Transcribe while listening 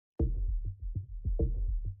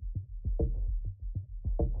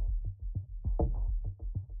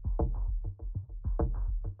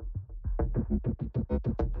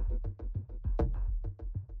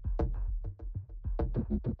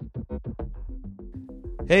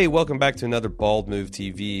Hey, welcome back to another Bald Move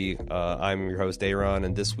TV. I'm your host, Aaron,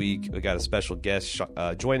 and this week we got a special guest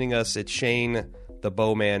joining us. It's Shane, the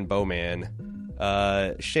Bowman.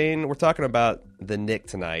 Shane, we're talking about The Knick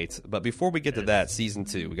tonight, but before we get to that, Season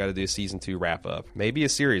 2, we got to do a Season 2 wrap-up. Maybe a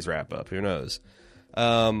series wrap-up, who knows?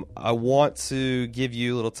 I want to give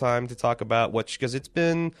you a little time to talk about because it's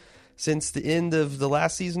been since the end of the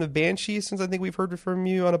last season of Banshee, since I think we've heard from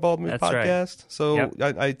you on a Bald Move podcast. Right. So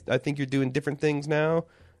yep. I think you're doing different things now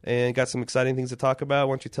and got some exciting things to talk about.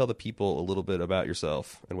 Why don't you tell the people a little bit about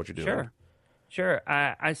yourself and what you're doing? Sure.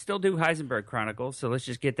 I still do Heisenberg Chronicles, so let's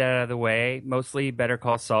just get that out of the way. Mostly Better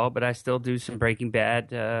Call Saul, but I still do some Breaking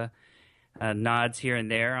Bad nods here and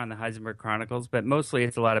there on the Heisenberg Chronicles, but mostly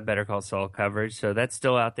it's a lot of Better Call Saul coverage, so that's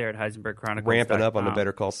still out there at Heisenberg Chronicles. Ramping up on the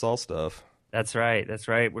Better Call Saul stuff. That's right.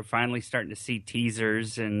 We're finally starting to see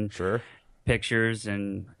teasers and pictures,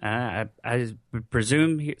 and I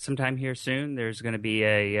presume sometime here soon there's going to be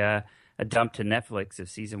a dump to Netflix of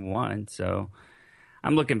season 1. So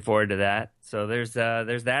I'm looking forward to that. So there's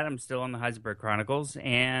that. I'm still on the Heisenberg Chronicles,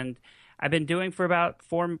 and I've been doing for about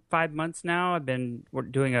 4 or 5 months now. We're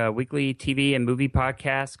doing a weekly TV and movie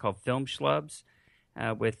podcast called Film Schlubs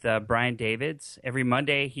with Brian Davids. Every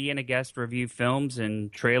Monday, he and a guest review films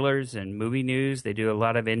and trailers and movie news. They do a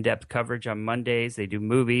lot of in-depth coverage on Mondays. They do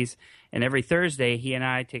movies. And every Thursday, he and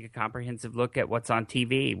I take a comprehensive look at what's on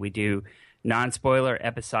TV. We do non-spoiler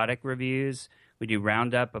episodic reviews. We do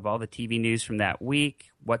roundup of all the TV news from that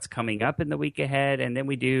week, what's coming up in the week ahead, and then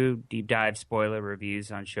we do deep dive spoiler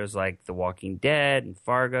reviews on shows like The Walking Dead and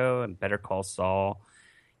Fargo and Better Call Saul.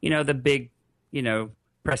 You know, the big,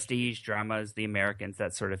 prestige dramas, The Americans,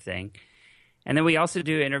 that sort of thing. And then we also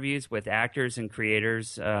do interviews with actors and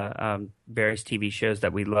creators, various TV shows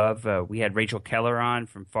that we love. We had Rachel Keller on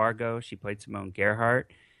from Fargo. She played Simone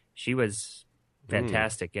Gerhardt. She was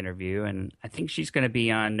fantastic interview, and I think she's going to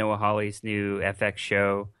be on Noah Hawley's new FX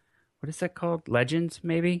show. What is that called? Legends,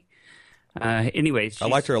 maybe? Anyways, I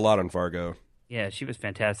liked her a lot on Fargo. Yeah, she was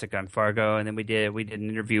fantastic on Fargo. And then we did an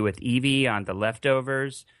interview with Evie on The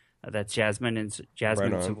Leftovers. That's Jasmine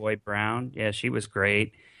Savoy Brown. Yeah, she was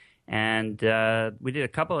great. And we did a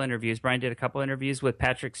couple interviews. Brian did a couple interviews with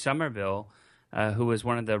Patrick Somerville, who was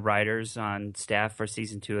one of the writers on staff for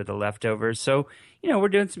season 2 of The Leftovers. So, we're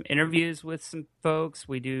doing some interviews with some folks.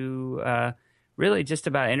 We do really just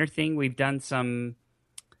about anything. We've done some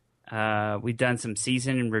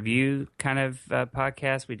season in review kind of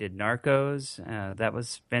podcasts. We did Narcos. That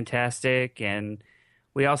was fantastic. And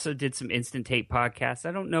we also did some Instant Tape podcasts.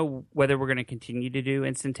 I don't know whether we're going to continue to do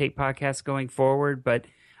Instant Tape podcasts going forward, but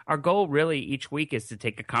our goal really each week is to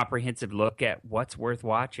take a comprehensive look at what's worth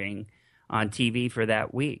watching on TV for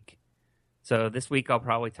that week. So this week I'll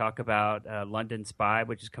probably talk about London Spy,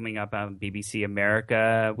 which is coming up on BBC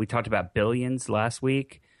America. We talked about Billions last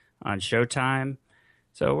week on Showtime.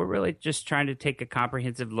 So we're really just trying to take a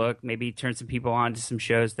comprehensive look, maybe turn some people on to some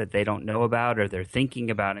shows that they don't know about or they're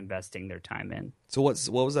thinking about investing their time in. So what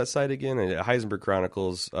was that site again? Heisenberg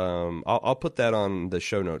Chronicles. I'll put that on the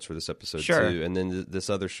show notes for this episode too. And then this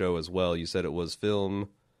other show as well. You said it was Film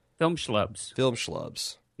Schlubs. Film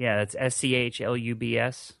Schlubs. Yeah, that's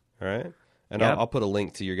SCHLUBS. All right. And I'll put a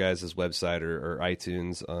link to your guys' website or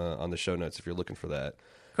iTunes on the show notes if you're looking for that.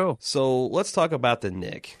 Cool. So let's talk about The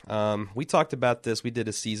Knick. We talked about this. We did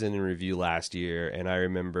a season in review last year, and I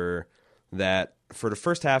remember that for the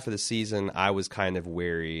first half of the season, I was kind of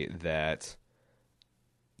wary that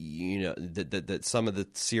that some of the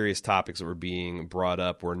serious topics that were being brought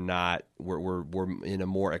up were in a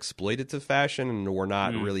more exploitative fashion and were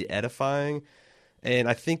not really edifying. And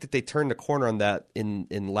I think that they turned the corner on that in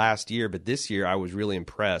last year, but this year I was really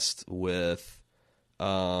impressed with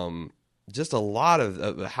just a lot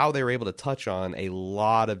of how they were able to touch on a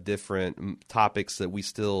lot of different topics that we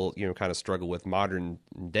still, kind of struggle with modern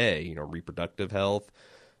day, reproductive health,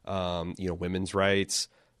 women's rights,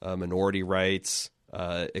 minority rights,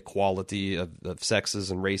 equality of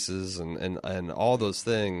sexes and races and all those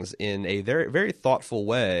things in a very, very thoughtful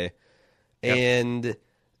way. Yep.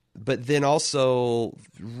 But then also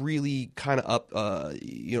really kind of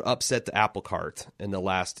upset the apple cart in the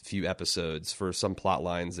last few episodes for some plot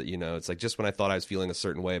lines that, it's like just when I thought I was feeling a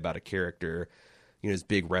certain way about a character, this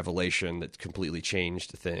big revelation that completely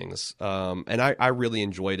changed things. And I really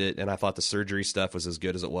enjoyed it. And I thought the surgery stuff was as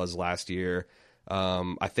good as it was last year.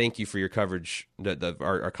 I thank you for your coverage,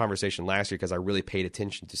 our conversation last year, because I really paid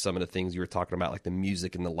attention to some of the things you were talking about, like the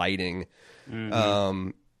music and the lighting. Mm-hmm.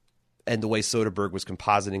 And the way Soderbergh was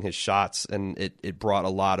compositing his shots, and it brought a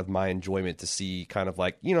lot of my enjoyment to see kind of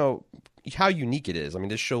like, how unique it is. I mean,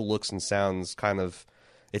 this show looks and sounds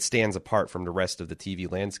it stands apart from the rest of the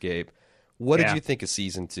TV landscape. What did you think of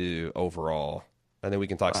season 2 overall? And then we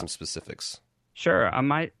can talk some specifics. Sure. On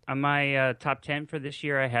my top 10 for this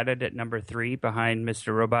year, I had it at number 3 behind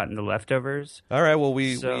Mr. Robot and The Leftovers. All right. Well,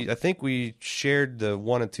 I think we shared the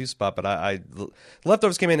 1 and 2 spot, but The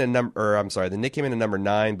Leftovers came in at The Nick came in at number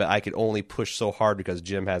 9, but I could only push so hard because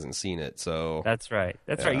Jim hasn't seen it. So that's right.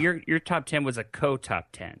 Right. Your top 10 was a co-top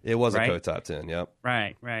 10. It was a co-top 10. Yep.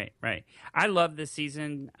 Right. I love this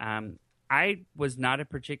season. I was not a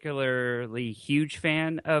particularly huge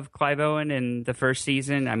fan of Clive Owen in the first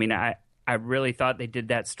season. I mean, I really thought they did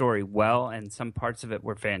that story well, and some parts of it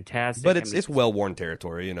were fantastic. But it's well-worn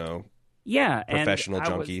territory, you know. Yeah. Professional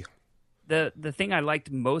junkie. The thing I liked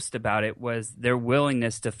most about it was their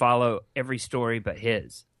willingness to follow every story but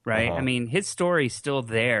his, right? Uh-huh. I mean, his story's still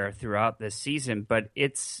there throughout this season, but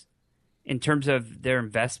it's, in terms of their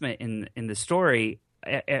investment in the story,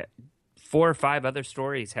 4 or 5 other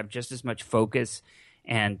stories have just as much focus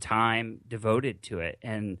and time devoted to it.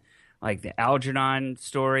 And like the Algernon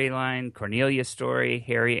storyline, Cornelia's story,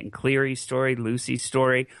 Harriet and Cleary's story, Lucy's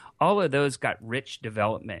story, all of those got rich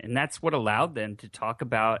development. And that's what allowed them to talk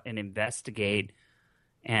about and investigate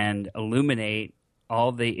and illuminate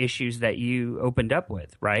all the issues that you opened up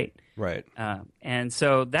with, right? Right. And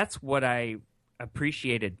so that's what I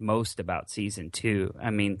appreciated most about season 2. I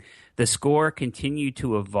mean, the score continued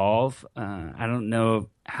to evolve. I don't know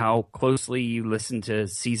how closely you listened to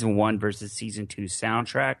season 1 versus season 2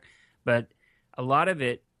 soundtrack, but a lot of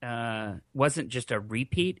it wasn't just a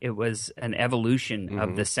repeat. It was an evolution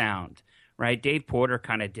of the sound, right? Dave Porter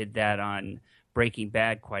kind of did that on Breaking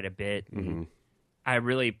Bad quite a bit. Mm-hmm. I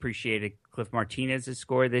really appreciated Cliff Martinez's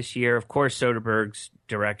score this year. Of course, Soderbergh's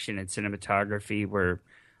direction and cinematography were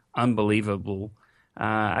unbelievable.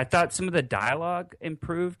 I thought some of the dialogue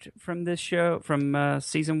improved from this show, from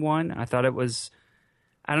season 1. I thought it was,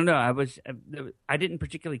 I don't know, I didn't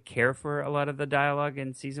particularly care for a lot of the dialogue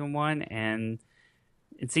in season 1, and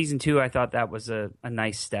in season 2, I thought that was a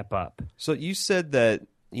nice step up. So you said that,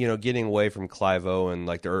 you know, getting away from Clive Owen,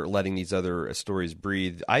 like they're letting these other stories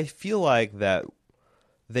breathe. I feel like that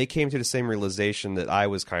they came to the same realization that I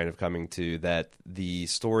was kind of coming to, that the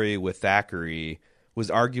story with Thackeray was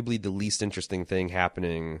arguably the least interesting thing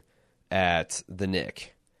happening at the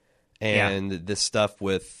Nick. And the stuff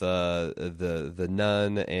with the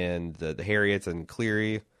nun and the Harriet and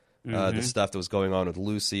Cleary, the stuff that was going on with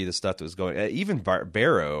Lucy, the stuff that was going... even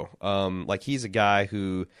Barrow, like he's a guy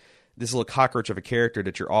who... this little cockroach of a character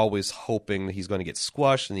that you're always hoping that he's going to get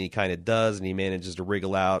squashed, and he kind of does, and he manages to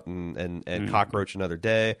wriggle out and cockroach another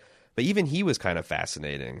day. But even he was kind of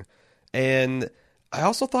fascinating. And I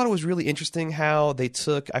also thought it was really interesting how they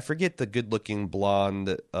took, I forget the good-looking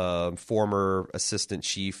blonde former assistant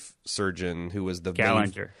chief surgeon who was the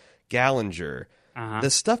Gallinger. Uh-huh. The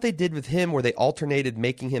stuff they did with him where they alternated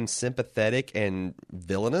making him sympathetic and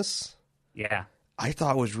villainous. Yeah. I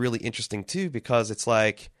thought was really interesting too, because it's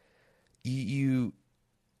like you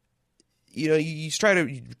try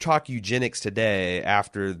to talk eugenics today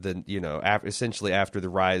after the, essentially after the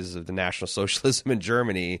rise of the National Socialism in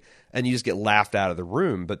Germany, and you just get laughed out of the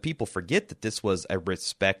room. But people forget that this was a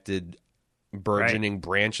respected, burgeoning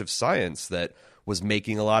branch of science that was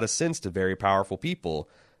making a lot of sense to very powerful people,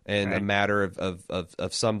 and a matter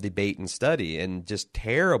of some debate and study. And just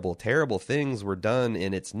terrible, terrible things were done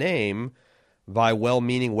in its name by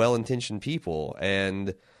well-meaning, well-intentioned people.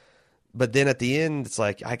 But then at the end, it's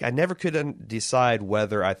like I never could decide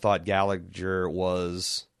whether I thought Gallagher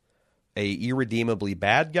was a irredeemably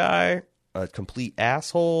bad guy, a complete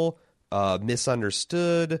asshole,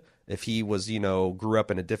 misunderstood, if he was, grew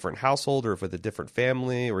up in a different household, or if with a different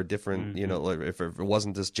family, or a different, if it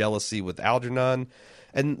wasn't this jealousy with Algernon.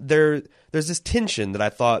 And there's this tension that I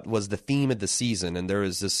thought was the theme of the season, and there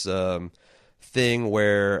was this thing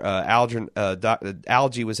where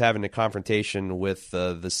Algie was having a confrontation with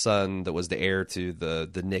the son that was the heir to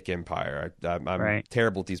the Nick Empire. I'm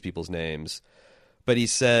terrible with these people's names, but he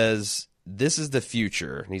says, "This is the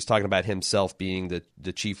future," and he's talking about himself being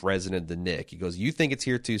the chief resident of the Nick. He goes, "You think it's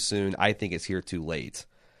here too soon. I think it's here too late."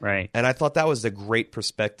 Right. And I thought that was a great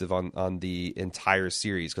perspective on the entire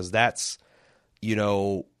series, because that's,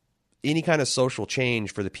 any kind of social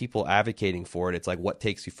change for the people advocating for it, it's like what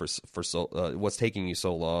takes you what's taking you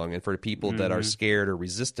so long, and for the people that are scared or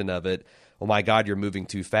resistant of it, oh my God, you're moving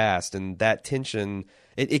too fast. And that tension,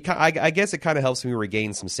 I guess it kind of helps me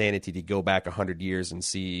regain some sanity to go back 100 years and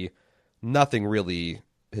see nothing really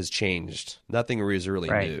has changed, nothing is really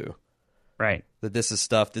new. Right. That this is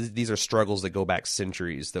stuff, these are struggles that go back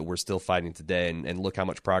centuries that we're still fighting today, and look how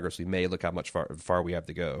much progress we made, look how much far we have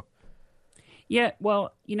to go. Yeah,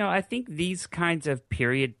 well, I think these kinds of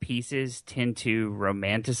period pieces tend to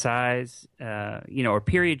romanticize, or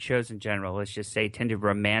period shows in general, let's just say, tend to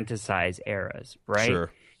romanticize eras, right?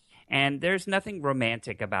 Sure. And there's nothing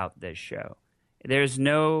romantic about this show.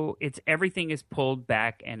 It's everything is pulled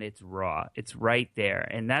back and it's raw. It's right there.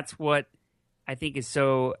 And that's what I think is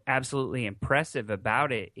so absolutely impressive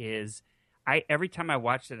about it is every time I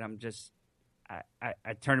watch it,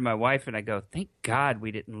 I turn to my wife and I go, thank God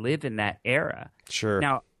we didn't live in that era. Sure.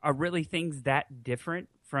 Now, are really things that different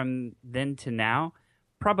from then to now?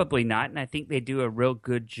 Probably not. And I think they do a real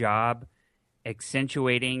good job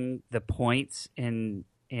accentuating the points in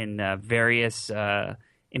various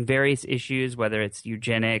issues, whether it's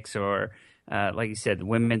eugenics or, like you said,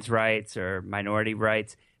 women's rights or minority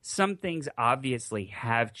rights. Some things obviously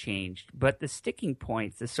have changed, but the sticking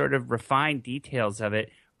points, the sort of refined details of it,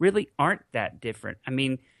 really aren't that different. I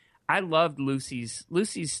mean, I loved Lucy's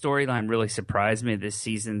storyline. Really surprised me this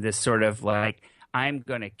season. This sort of like, I'm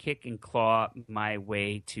going to kick and claw my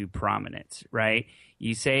way to prominence, right?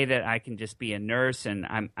 You say that I can just be a nurse and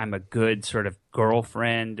I'm a good sort of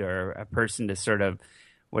girlfriend or a person to sort of,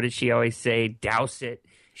 what did she always say? Douse it.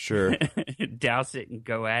 Sure. Douse it and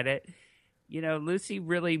go at it. Lucy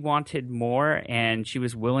really wanted more, and she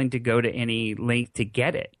was willing to go to any length to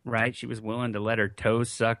get it, right? She was willing to let her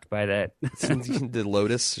toes sucked by that. The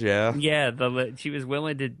Lotus, yeah. Yeah, she was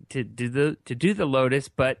willing to do the Lotus,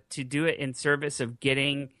 but to do it in service of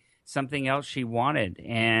getting something else she wanted.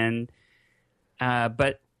 And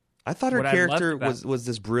but I thought her character was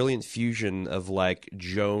this brilliant fusion of like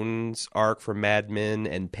Joan's arc from Mad Men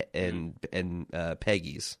and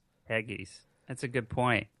Peggy's. That's a good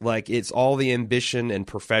point. Like, it's all the ambition and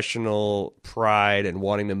professional pride and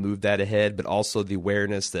wanting to move that ahead, but also the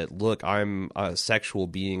awareness that, look, I'm a sexual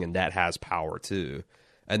being and that has power too.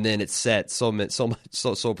 And then it's set so before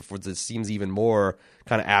it seems even more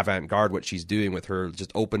kind of avant-garde what she's doing with her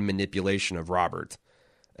just open manipulation of Robert.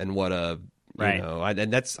 And what right.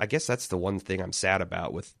 And I guess that's the one thing I'm sad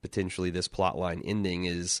about with potentially this plotline ending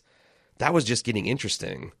is that was just getting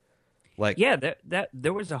interesting. Like, yeah,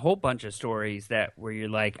 there was a whole bunch of stories where you're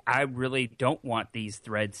like, I really don't want these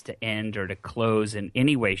threads to end or to close in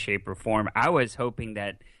any way, shape, or form. I was hoping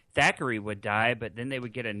that Thackeray would die, but then they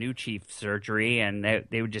would get a new chief surgery, and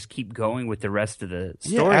they would just keep going with the rest of the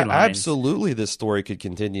storyline. Yeah, absolutely, this story could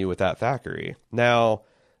continue without Thackeray. Now,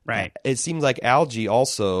 right? It seems like Algie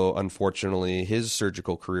also, unfortunately, his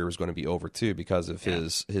surgical career was going to be over too because of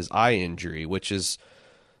his eye injury, which is.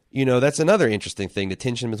 That's another interesting thing, the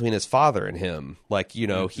tension between his father and him. Like,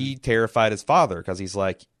 he terrified his father because he's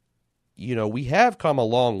like, we have come a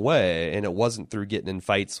long way, and it wasn't through getting in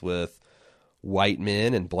fights with white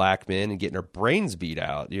men and black men and getting our brains beat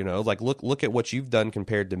out. Like, look at what you've done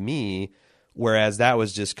compared to me, whereas that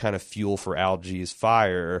was just kind of fuel for Algie's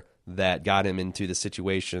fire that got him into the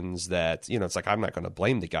situations that, it's like, I'm not going to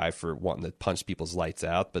blame the guy for wanting to punch people's lights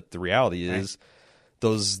out, but the reality is...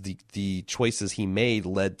 the choices he made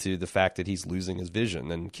led to the fact that he's losing his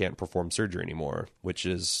vision and can't perform surgery anymore, which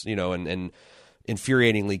is, and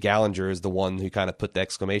infuriatingly, Gallinger is the one who kind of put the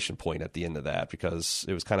exclamation point at the end of that because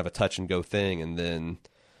it was kind of a touch and go thing. And then,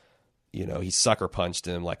 he sucker punched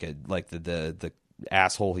him like the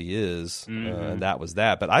asshole he is. And that was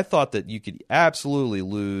that. But I thought that you could absolutely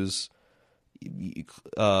lose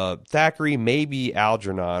Thackeray, maybe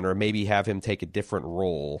Algernon, or maybe have him take a different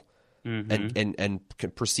role. Mm-hmm.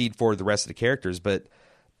 and proceed forward the rest of the characters. But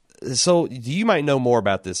so you might know more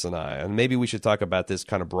about this than I, and maybe we should talk about this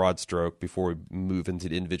kind of broad stroke before we move into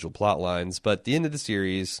the individual plot lines. But at the end of the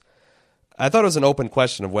series, I thought it was an open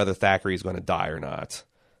question of whether Thackeray is going to die or not.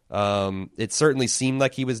 It certainly seemed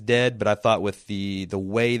like he was dead, but I thought with the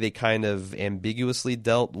way they kind of ambiguously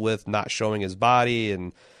dealt with not showing his body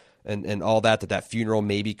and all that funeral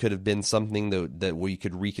maybe could have been something that we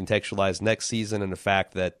could recontextualize next season, and the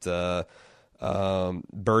fact that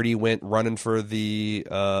Birdie went running for the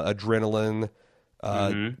adrenaline,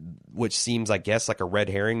 which seems, I guess, like a red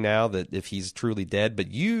herring now that if he's truly dead.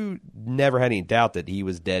 But you never had any doubt that he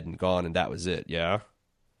was dead and gone and that was it, yeah?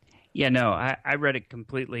 Yeah, no, I read it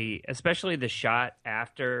completely, especially the shot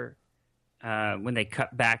after when they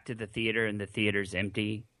cut back to the theater and the theater's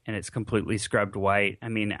empty. And it's completely scrubbed white. I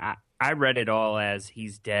mean, I read it all as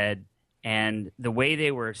he's dead. And the way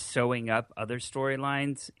they were sewing up other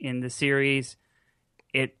storylines in the series,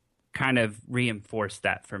 it kind of reinforced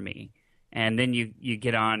that for me. And then you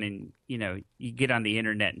get on and, you get on the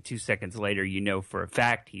internet and 2 seconds later, for a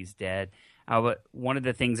fact he's dead. One of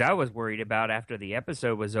the things I was worried about after the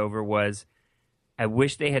episode was over was I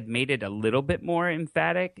wish they had made it a little bit more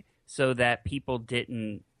emphatic so that people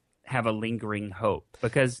didn't have a lingering hope,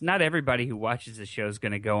 because not everybody who watches the show is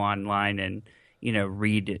going to go online and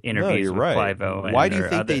read interviews with right. Clive Owen. Why do you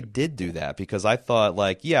think they did do that? Because I thought,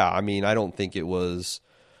 I don't think it was.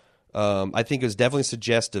 I think it was definitely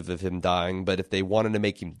suggestive of him dying, but if they wanted to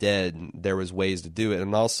make him dead, there was ways to do it.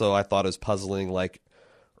 And also, I thought it was puzzling. Like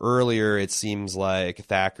earlier, it seems like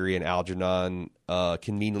Thackeray and Algernon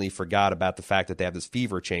conveniently forgot about the fact that they have this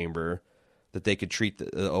fever chamber that they could treat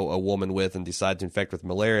a woman with and decide to infect with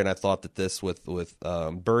malaria. And I thought that this with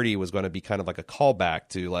Birdie was going to be kind of like a callback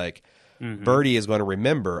to like. Mm-hmm. Birdie is going to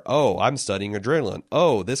remember, oh, I'm studying adrenaline.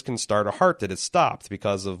 Oh, this can start a heart that has stopped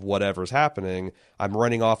because of whatever's happening. I'm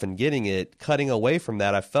running off and getting it. Cutting away from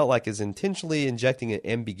that, I felt like is intentionally injecting an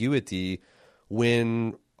ambiguity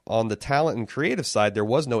when on the talent and creative side, there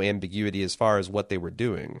was no ambiguity as far as what they were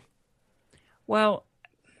doing. Well,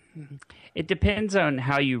 it depends on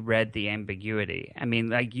how you read the ambiguity. I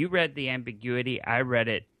mean, like you read the ambiguity, I read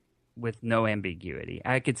it with no ambiguity.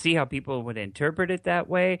 I could see how people would interpret it that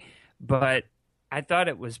way, but I thought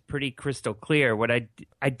it was pretty crystal clear. What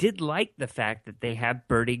I did like the fact that they have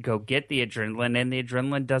Birdie go get the adrenaline, and the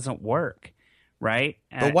adrenaline doesn't work, right?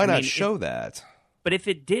 But why not show that? But if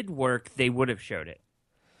it did work, they would have showed it.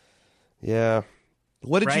 Yeah.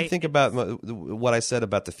 What did you think about what I said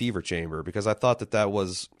about the fever chamber? Because I thought that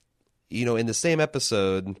was, in the same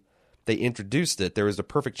episode they introduced it, there was a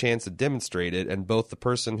perfect chance to demonstrate it, and both the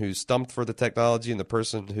person who stumped for the technology and the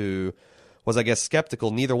person who was, I guess, skeptical,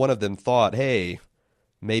 neither one of them thought, hey,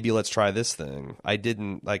 maybe let's try this thing. I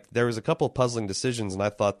didn't, there was a couple of puzzling decisions, and I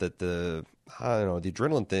thought that the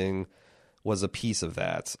adrenaline thing was a piece of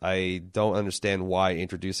that. I don't understand why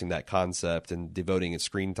introducing that concept and devoting it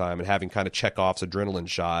screen time and having kind of Chekhov's adrenaline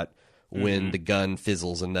shot when the gun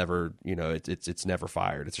fizzles and never, it's never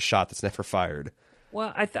fired. It's a shot that's never fired.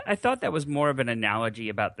 Well, I thought that was more of an analogy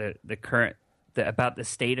about the current about the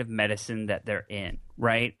state of medicine that they're in,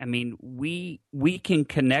 right? I mean, we can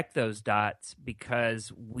connect those dots because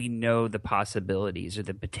we know the possibilities or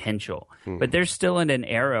the potential, but they're still in an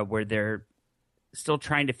era where they're still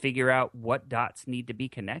trying to figure out what dots need to be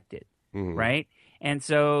connected, right? And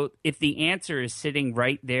so if the answer is sitting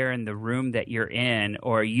right there in the room that you're in,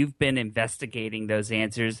 or you've been investigating those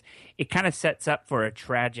answers, it kind of sets up for a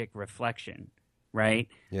tragic reflection. Right?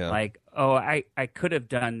 Yeah. Like, oh, I could have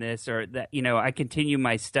done this, or that, I continue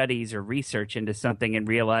my studies or research into something and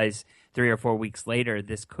realize 3 or 4 weeks later,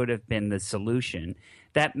 this could have been the solution.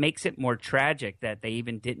 That makes it more tragic that they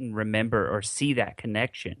even didn't remember or see that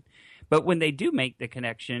connection. But when they do make the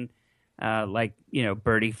connection,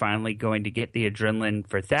 Birdie finally going to get the adrenaline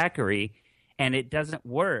for Thackeray, and it doesn't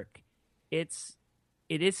work,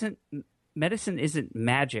 medicine isn't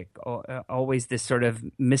magic, always this sort of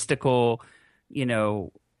mystical,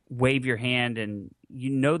 wave your hand and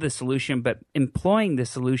the solution, but employing the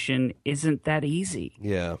solution isn't that easy.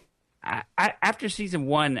 Yeah. After season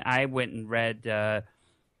 1, I went and read,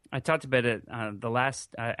 I talked about it the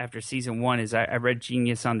last, after season 1 is I read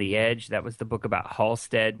Genius on the Edge. That was the book about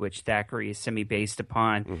Halstead, which Thackeray is semi-based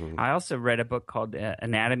upon. I also read a book called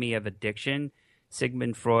Anatomy of Addiction,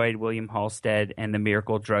 Sigmund Freud, William Halstead, and the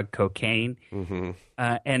miracle drug cocaine.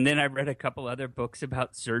 And then I read a couple other books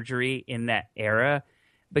about surgery in that era,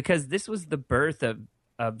 because this was the birth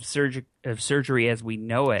of surgery as we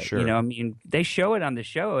know it. Sure. They show it on the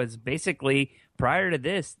show as basically prior to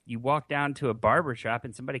this, you walk down to a barber shop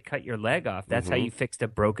and somebody cut your leg off. That's how you fixed a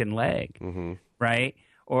broken leg, right?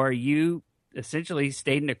 Or you essentially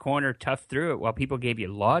stayed in a corner, tough through it while people gave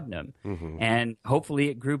you laudanum, and hopefully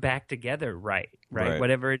it grew back together right?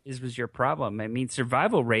 Whatever it is was your problem. I mean,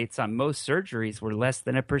 survival rates on most surgeries were less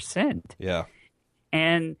than 1%. Yeah.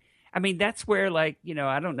 And I mean, that's where, I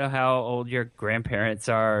don't know how old your grandparents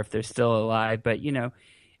are, if they're still alive, but,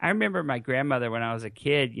 I remember my grandmother when I was a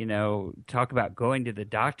kid, talk about going to the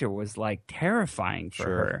doctor was terrifying for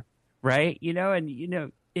her, right?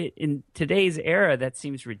 In today's era, that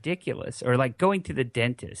seems ridiculous. Or going to the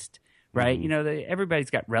dentist, right? Everybody's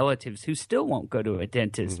got relatives who still won't go to a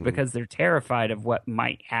dentist because they're terrified of what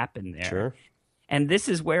might happen there. Sure. And this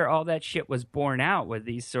is where all that shit was born out, with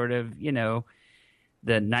these sort of,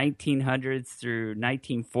 the 1900s through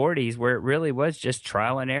 1940s, where it really was just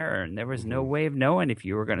trial and error, and there was no way of knowing if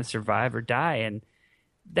you were going to survive or die. And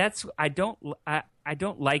that's I don't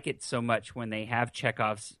like it so much when they have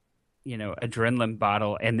Chekhov's adrenaline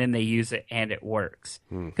bottle and then they use it and it works,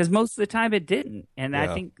 because most of the time it didn't. And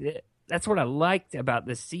I think that's what I liked about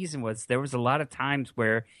this season, was there was a lot of times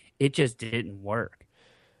where it just didn't work.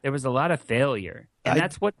 There was a lot of failure, and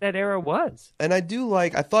that's what that era was. And I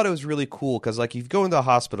thought it was really cool because, like, you go into a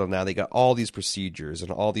hospital now, they got all these procedures and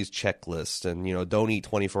all these checklists, and, you know, don't eat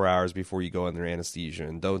 24 hours before you go under anesthesia,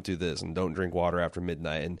 and don't do this, and don't drink water after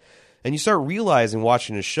midnight. And you start realizing,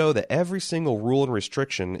 watching a show, that every single rule and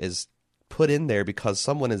restriction is put in there because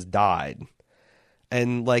someone has died.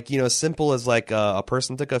 And, like, you know, as simple as, like, a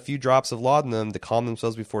person took a few drops of laudanum to calm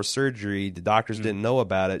themselves before surgery. The doctors didn't know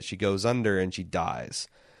about it. She goes under and she dies.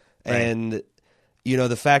 Right. And, you know,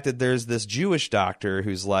 the fact that there's this Jewish doctor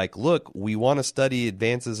who's like, look, we want to study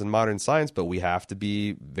advances in modern science, but we have to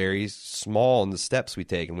be very small in the steps we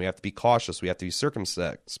take, and we have to be cautious. We have to be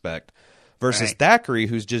circumspect. Versus Thackeray,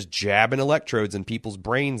 who's just jabbing electrodes in people's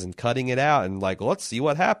brains and cutting it out and, like, let's see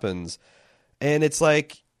what happens. And it's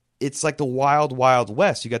like the wild, wild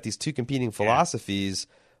west. You got these two competing philosophies.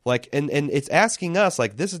 Like, and it's asking us,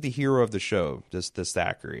 like, this is the hero of the show, this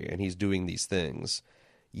Thackeray, and he's doing these things.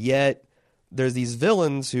 Yet there's these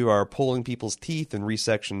villains who are pulling people's teeth and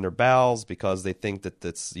resectioning their bowels because they think that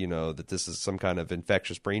that's, you know, that this is some kind of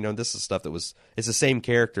infectious brain. You know, this is stuff that it's the same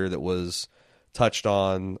character that was touched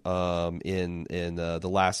on in the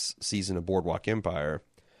last season of Boardwalk Empire.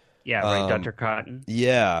 Yeah, right, Dr. Cotton.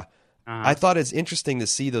 Yeah. I thought it's interesting to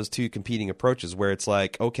see those two competing approaches where it's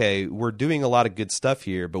like, okay, we're doing a lot of good stuff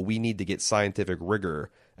here, but we need to get scientific rigor.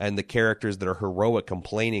 And the characters that are heroic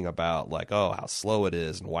complaining about, like, oh, how slow it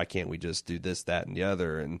is, and why can't we just do this, that, and the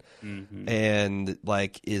other? And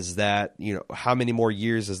like, is that, you know, how many more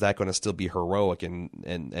years is that going to still be heroic?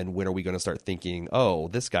 And when are we going to start thinking, oh,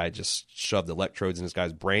 this guy just shoved electrodes in this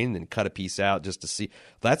guy's brain and cut a piece out just to see?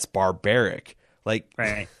 That's barbaric. Like,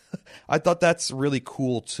 I thought that's really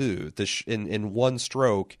cool too. In one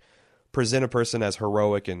stroke, present a person as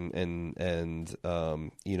heroic and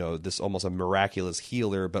you know, this almost a miraculous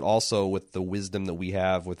healer, but also with the wisdom that we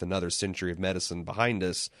have with another century of medicine behind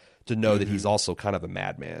us to know that he's also kind of a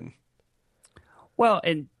madman. Well,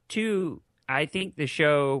 and two, I think the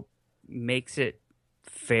show makes it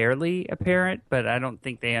fairly apparent, but I don't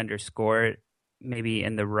think they underscore it maybe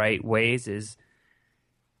in the right ways, is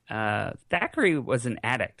Thackeray was an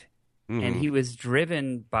addict, and he was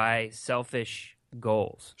driven by selfish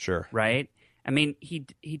goals. Sure. Right? I mean, he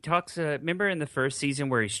talks, remember in the first season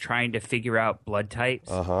where he's trying to figure out blood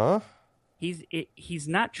types? Uh-huh. He's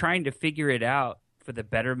not trying to figure it out for the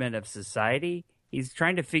betterment of society. He's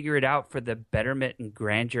trying to figure it out for the betterment and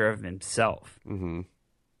grandeur of himself.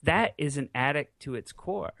 That is an addict to its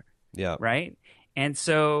core. Yeah. Right? And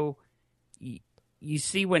so you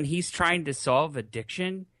see, when he's trying to solve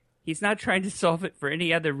addiction, he's not trying to solve it for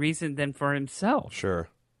any other reason than for himself. Sure.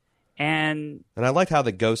 And I like how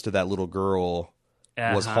the ghost of that little girl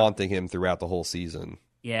was haunting him throughout the whole season.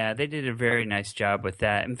 Yeah, they did a very nice job with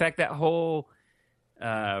that. In fact, that whole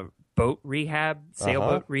sailboat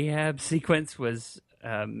rehab sequence was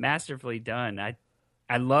masterfully done.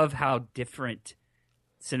 I love how different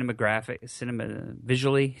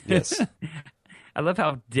visually. Yes. I love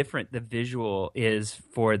how different the visual is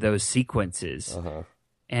for those sequences.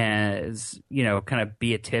 As, you know, kind of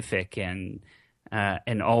beatific and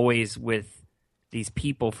always with these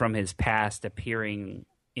people from his past appearing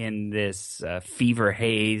in this fever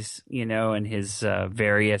haze, you know, and his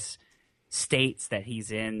various states that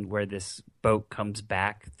he's in, where this boat comes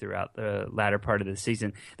back throughout the latter part of the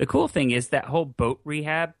season. The cool thing is that whole boat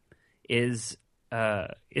rehab is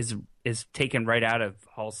taken right out of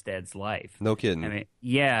Halstead's life. No kidding. I mean,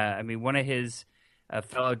 yeah. I mean, one of his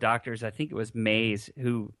fellow doctors, I think it was Mays,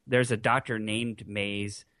 there's a doctor named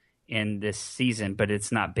Mays in this season, but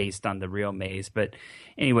it's not based on the real Mays. But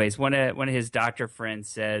anyways, one of his doctor friends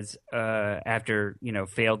says, after, you know,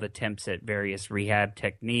 failed attempts at various rehab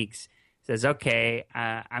techniques, says, okay,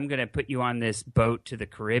 I'm going to put you on this boat to the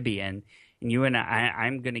Caribbean, and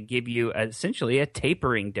I'm going to give you essentially a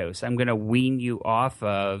tapering dose. I'm going to wean you off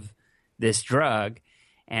of this drug,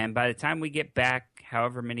 and by the time we get back,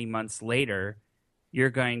 however many months later, you're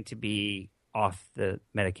going to be off the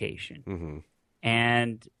medication.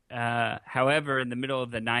 And however, in the middle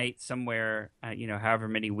of the night, somewhere, you know, however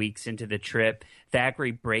many weeks into the trip,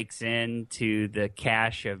 Thackeray breaks into the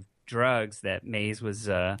cache of drugs that Mays was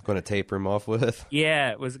going to taper him off with.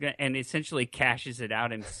 Yeah, and essentially cashes it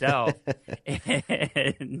out himself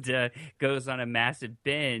and goes on a massive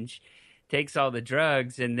binge. Takes all the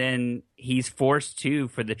drugs, and then he's forced to,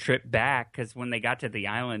 for the trip back, because when they got to the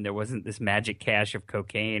island, there wasn't this magic cache of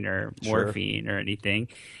cocaine or morphine or anything.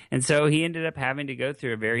 And so he ended up having to go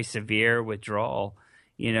through a very severe withdrawal,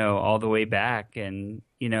 you know, all the way back. And,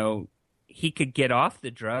 you know, he could get off the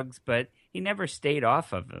drugs, but he never stayed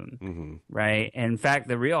off of them, right? And in fact,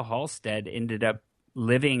 the real Halstead ended up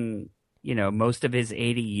living most of his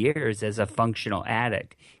 80 years as a functional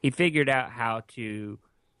addict. He figured out how to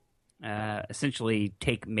essentially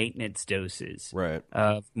take maintenance doses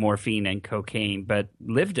of morphine and cocaine, but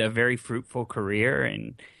lived a very fruitful career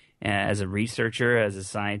and as a researcher, as a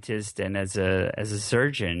scientist, and as a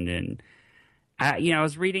surgeon. And I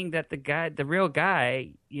was reading that the real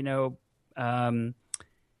guy,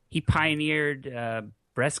 he pioneered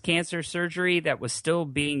breast cancer surgery that was still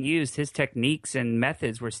being used. His techniques and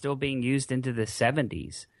methods were still being used into the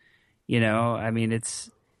 70s.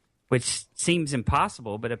 Which seems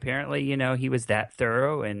impossible, but apparently, he was that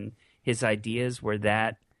thorough and his ideas were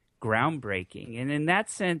that groundbreaking. And in that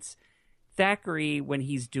sense, Thackeray, when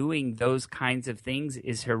he's doing those kinds of things,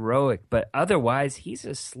 is heroic, but otherwise he's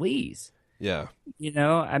a sleaze. Yeah. There's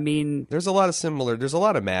a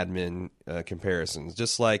lot of Mad Men comparisons,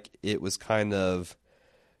 just like it was kind of,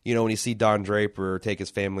 when you see Don Draper take his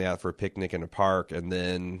family out for a picnic in a park, and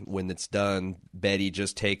then when it's done, Betty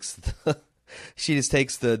just takes she just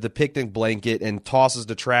takes the picnic blanket and tosses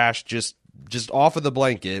the trash just off of the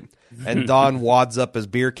blanket, and Don wads up his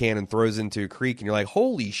beer can and throws into a creek, and you're like,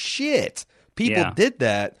 holy shit, people did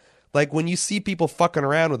that. Like when you see people fucking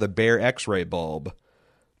around with a bare X-ray bulb,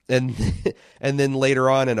 and then later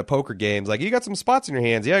on in a poker game, it's like, you got some spots in your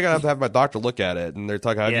hands. Yeah, I gotta have my doctor look at it. And they're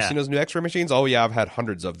talking, have you seen those new X-ray machines? Oh yeah, I've had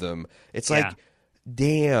hundreds of them. It's like,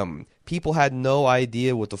 damn, people had no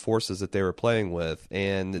idea what the forces that they were playing with,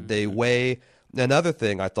 and they weigh. Another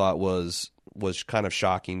thing I thought was kind of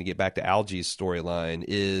shocking, to get back to Algie's storyline,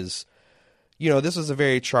 is, this was a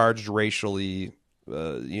very charged racially,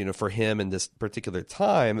 for him in this particular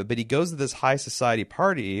time, but he goes to this high society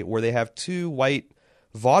party where they have two white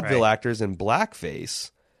vaudeville actors in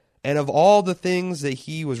blackface, and of all the things that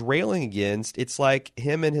he was railing against, it's like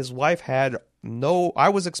him and his wife had no. I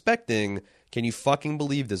was expecting, can you fucking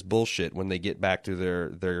believe this bullshit, when they get back to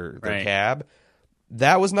their cab?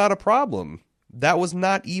 That was not a problem. That was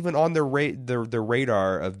not even on their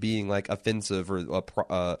radar of being like offensive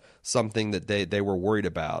or something that they were worried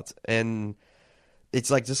about. And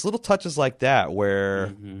it's like just little touches like that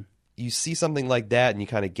where you see something like that and you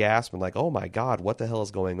kind of gasp and like, oh my God, what the hell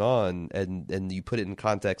is going on? And you put it in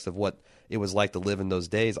context of what it was like to live in those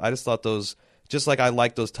days. I just thought those, just like I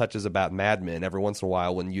like those touches about Mad Men every once in a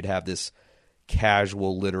while, when you'd have this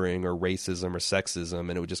casual littering or racism or sexism,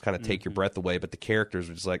 and it would just kind of take your breath away, but the characters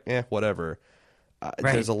were just like, whatever.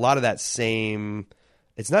 There's a lot of that same.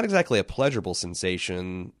 It's not exactly a pleasurable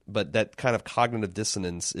sensation, but that kind of cognitive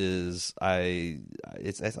dissonance is.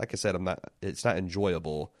 It's like I said, it's not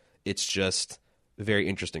enjoyable. It's just very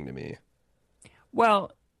interesting to me.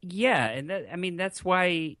 Well, yeah, and that's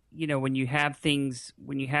why, when you have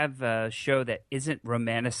a show that isn't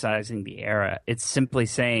romanticizing the era, it's simply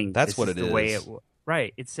saying that's what it is. Way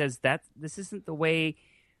right. It says that this isn't the way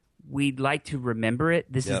we'd like to remember it.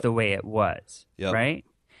 This is the way it was. Right.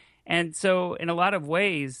 And so in a lot of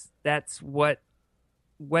ways, that's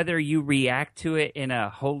whether you react to it in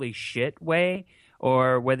a holy shit way,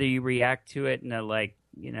 or whether you react to it in a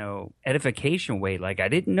edification way. Like, I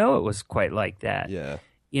didn't know it was quite like that. Yeah.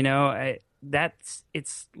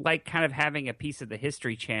 It's like kind of having a piece of the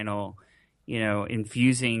History Channel,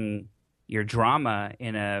 infusing your drama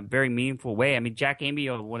in a very meaningful way. I mean, Jack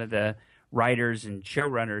Amiel, one of the writers and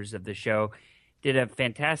showrunners of the show, did a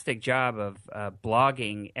fantastic job of live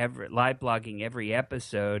blogging every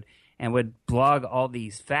episode, and would blog all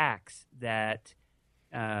these facts that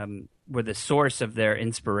were the source of their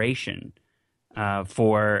inspiration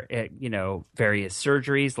for various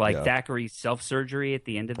surgeries, like Thackeray's self-surgery at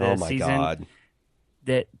the end of the season. God.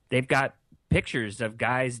 That they've got pictures of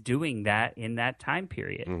guys doing that in that time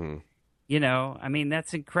period.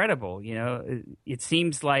 That's incredible. It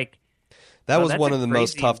seems like that was one of the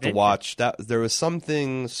most tough to watch. That there was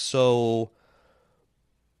something so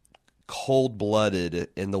cold-blooded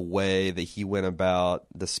in the way that he went about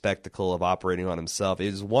the spectacle of operating on himself. It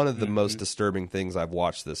was one of the most disturbing things I've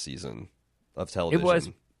watched this season of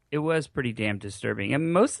television. It was pretty damn disturbing,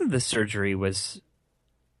 and most of the surgery was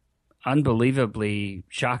unbelievably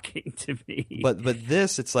shocking to me. But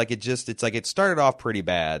this, it's like it started off pretty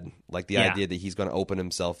bad, like the idea that he's going to open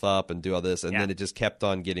himself up and do all this, and then it just kept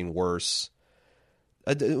on getting worse.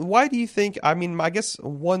 Why do you think? I mean, I guess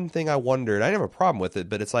one thing I wondered, I didn't have a problem with it,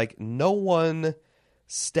 but it's like no one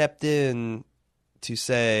stepped in to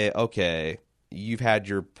say, okay, you've had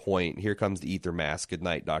your point. Here comes the ether mask. Good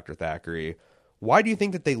night, Dr. Thackeray. Why do you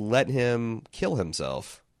think that they let him kill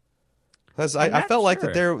himself? Because I felt like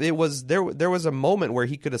that there was a moment where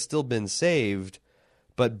he could have still been saved,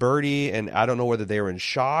 but Birdie, and I don't know whether they were in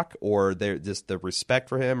shock or they're just the respect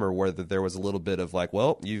for him, or whether there was a little bit of like,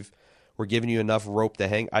 well, we're we're giving you enough rope to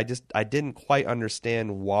hang. I didn't quite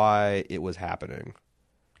understand why it was happening.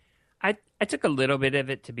 I took a little bit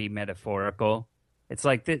of it to be metaphorical. It's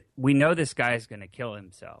like we know this guy is going to kill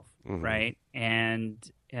himself, right? And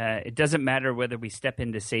it doesn't matter whether we step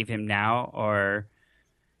in to save him now or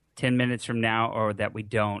 10 minutes from now, or that we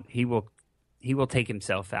don't. He will take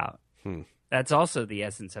himself out. That's also the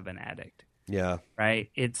essence of an addict. Yeah.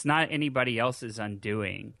 Right? It's not anybody else's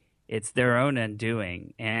undoing. It's their own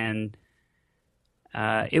undoing. And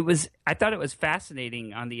I thought it was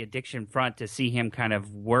fascinating on the addiction front to see him kind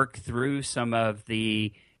of work through some of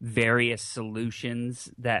the various solutions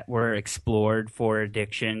that were explored for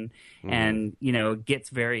addiction, and gets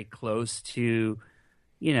very close to,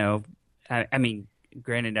 I mean,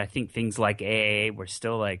 granted, I think things like AA were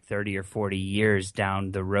still like 30 or 40 years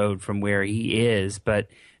down the road from where he is, but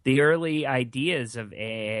the early ideas of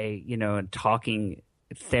AA, and talking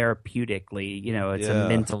therapeutically, it's a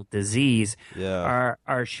mental disease,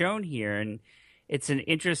 are shown here. And it's an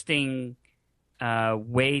interesting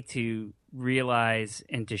way to realize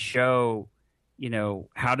and to show,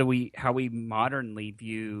 how we modernly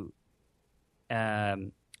view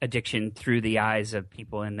addiction through the eyes of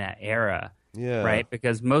people in that era. Yeah. Right.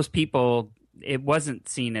 Because most people, it wasn't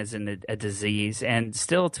seen as a disease, and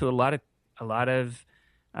still to a lot of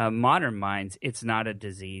modern minds, it's not a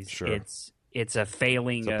disease. Sure. It's a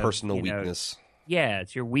failing. It's a personal weakness. Yeah,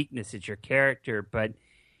 it's your weakness. It's your character. But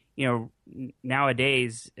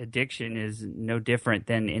nowadays, addiction is no different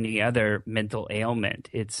than any other mental ailment.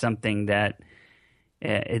 It's something that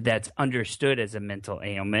that's understood as a mental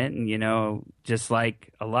ailment, and just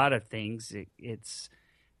like a lot of things, it's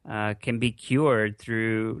can be cured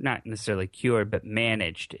through, not necessarily cured, but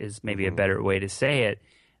managed is maybe a better way to say it,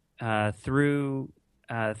 through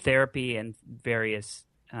therapy and various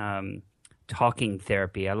talking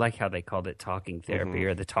therapy. I like how they called it talking therapy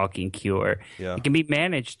or the talking cure. Yeah. It can be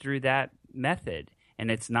managed through that method,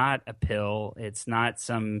 and it's not a pill. It's not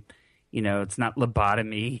some, it's not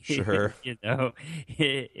lobotomy. Sure.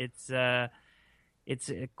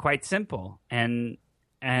 It's quite simple. And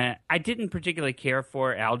I didn't particularly care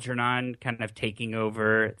for Algernon kind of taking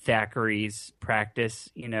over Thackeray's practice,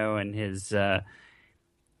 and his,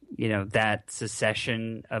 that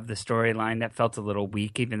secession of the storyline. That felt a little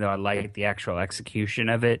weak, even though I liked the actual execution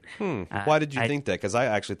of it. Why did you think that? Because I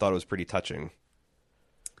actually thought it was pretty touching.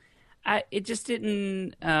 It just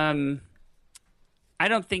didn't. I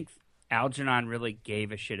don't think Algernon really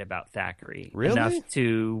gave a shit about Thackeray enough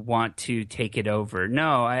to want to take it over.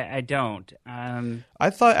 No, I don't. I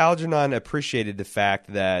thought Algernon appreciated the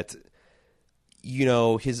fact that,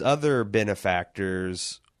 his other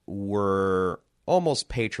benefactors were almost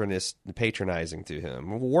patronizing to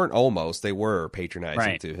him. Weren't almost, they were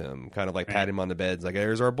patronizing to him. Kind of like pat him on the bed, like,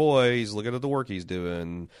 there's our boy, he's looking at the work he's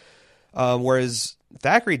doing. Whereas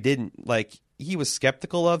Thackeray didn't, like, he was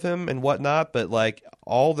skeptical of him and whatnot, but like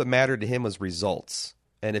all that mattered to him was results.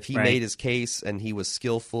 And if he made his case and he was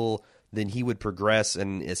skillful, then he would progress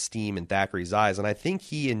in esteem in Thackeray's eyes. And I think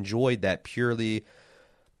he enjoyed that purely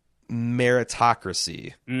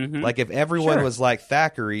meritocracy. Like if everyone was like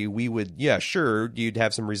Thackeray, we would, you'd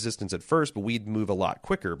have some resistance at first, but we'd move a lot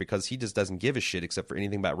quicker because he just doesn't give a shit except for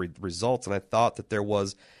anything about results. And I thought that there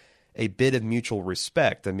was a bit of mutual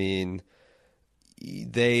respect. I mean,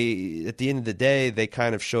 they, at the end of the day, they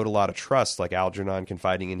kind of showed a lot of trust, like Algernon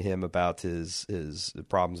confiding in him about his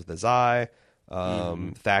problems with his eye,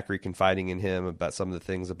 Thackeray confiding in him about some of the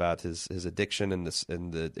things about his addiction and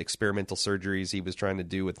the experimental surgeries he was trying to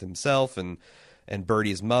do with himself and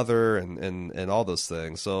Bertie's mother and all those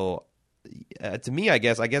things. So to me, I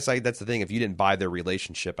guess that's the thing. If you didn't buy their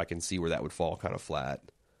relationship, I can see where that would fall kind of flat.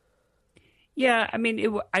 Yeah, I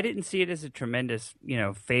mean, I didn't see it as a tremendous,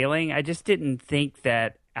 failing. I just didn't think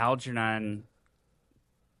that Algernon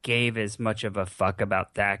gave as much of a fuck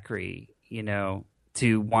about Thackeray,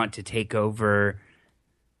 to want to take over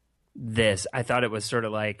this. I thought it was sort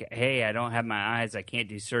of like, hey, I don't have my eyes. I can't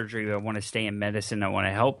do surgery. I want to stay in medicine. I want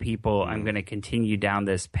to help people. I'm going to continue down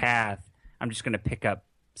this path. I'm just going to pick up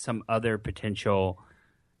some other potential,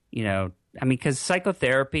 because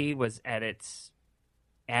psychotherapy was at its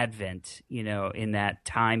advent, in that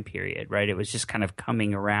time period, right? It was just kind of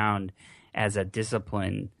coming around as a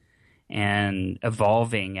discipline and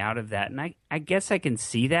evolving out of that. And I guess I can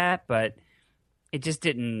see that, but it just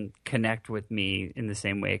didn't connect with me in the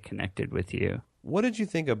same way it connected with you. What did you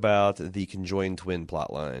think about the conjoined twin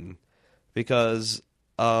plotline? Because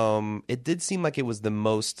it did seem like it was the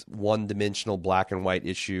most one-dimensional black and white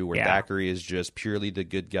issue where Thackeray is just purely the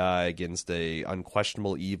good guy against a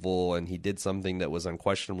unquestionable evil, and he did something that was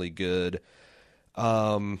unquestionably good.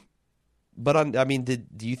 But I mean,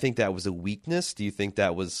 do you think that was a weakness? Do you think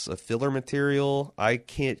that was a filler material? I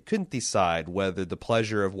couldn't decide whether the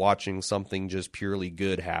pleasure of watching something just purely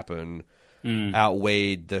good happen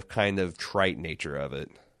outweighed the kind of trite nature of it.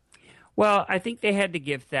 Well, I think they had to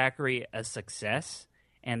give Thackeray a success,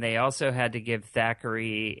 and they also had to give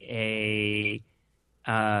Thackeray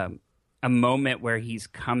a moment where he's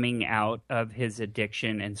coming out of his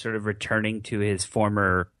addiction and sort of returning to his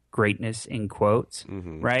former greatness, in quotes,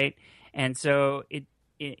 right? And so it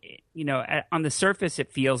on the surface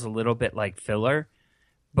it feels a little bit like filler,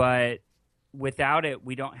 but without it,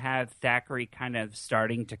 we don't have Thackeray kind of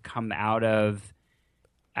starting to come out of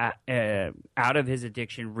his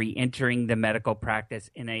addiction, re-entering the medical practice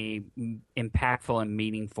in a impactful and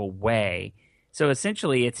meaningful way. So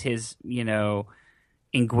essentially, it's his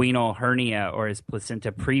inguinal hernia or his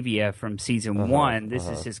placenta previa from season one. This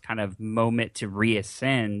is his kind of moment to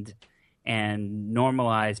reascend and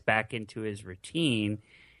normalize back into his routine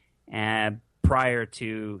prior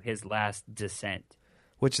to his last descent.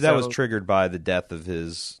 Which was triggered by the death of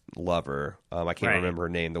his lover. I can't remember her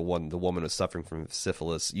name. The woman was suffering from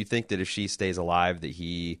syphilis. You think that if she stays alive, that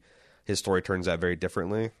his story turns out very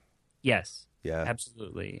differently? Yes. Yeah.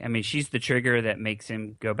 Absolutely. I mean, she's the trigger that makes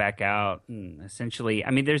him go back out. And essentially,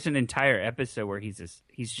 I mean, there's an entire episode where he's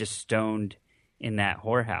just stoned in that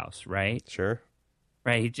whorehouse, right? Sure.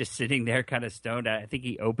 Right. He's just sitting there kind of stoned. I think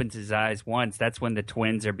he opens his eyes once. That's when the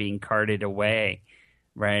twins are being carted away.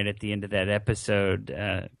 Right at the end of that episode,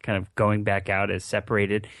 kind of going back out as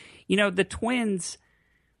separated. The twins,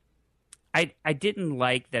 I didn't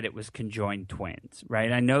like that it was conjoined twins,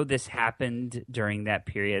 right? I know this happened during that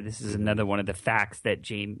period. This is another one of the facts that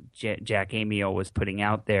Jack Amiel was putting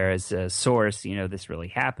out there as a source. This really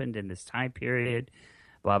happened in this time period,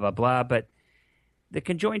 blah, blah, blah. But the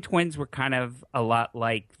conjoined twins were kind of a lot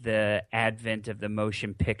like the advent of the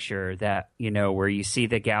motion picture that, where you see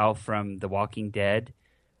the gal from The Walking Dead,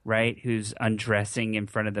 right, who's undressing in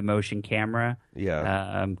front of the motion camera.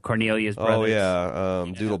 Yeah. Cornelia's brothers. Oh, yeah.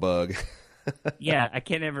 Doodlebug. Yeah, I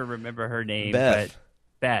can't ever remember her name. Beth. But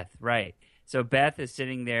Beth, right. So Beth is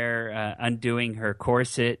sitting there undoing her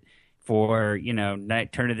corset for,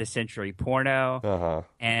 turn of the century porno.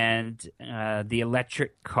 And the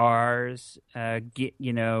electric cars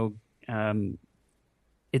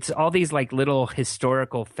it's all these like little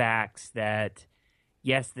historical facts that,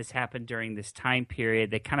 yes, this happened during this time period.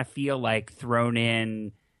 They kind of feel like thrown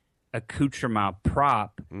in accoutrement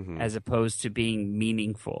prop as opposed to being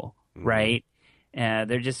meaningful, right?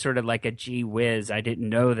 They're just sort of like a gee whiz. I didn't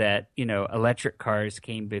know that, electric cars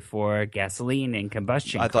came before gasoline and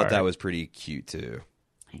combustion cars. I thought that was pretty cute, too.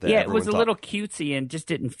 Yeah, it was a little cutesy and just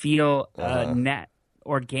didn't feel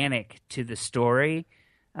organic to the story.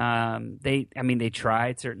 They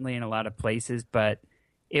tried, certainly, in a lot of places, but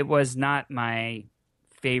it was not my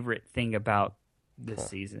favorite thing about this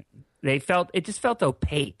season. It just felt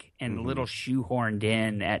opaque and a little shoehorned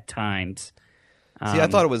in at times. See, I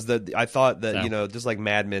thought that just like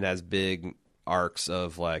Mad Men has big arcs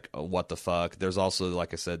of like what the fuck. There's also,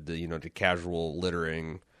 like I said, the casual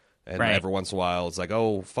littering, and every once in a while it's like,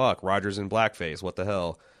 oh fuck, Roger's in blackface. What the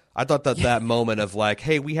hell? I thought that moment of like,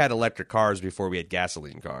 hey, we had electric cars before we had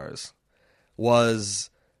gasoline cars,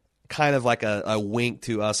 was kind of like a wink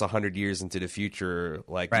to us 100 years into the future.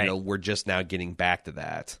 Like, we're just now getting back to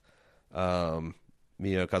that,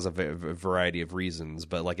 because of a variety of reasons.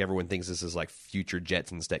 But like everyone thinks this is like future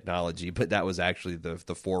Jetsons technology, but that was actually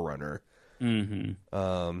the forerunner. I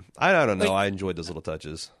don't know. I enjoyed those little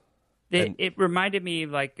touches. It reminded me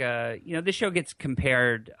like, this show gets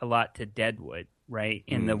compared a lot to Deadwood, right?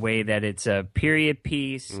 In the way that it's a period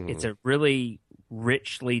piece. It's a really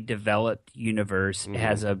richly developed universe. It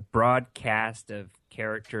has a broad cast of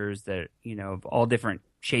characters that, of all different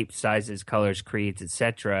shapes, sizes, colors, creeds,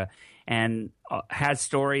 etc., and has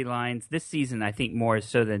storylines. This season, I think more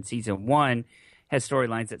so than season one, has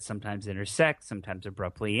storylines that sometimes intersect, sometimes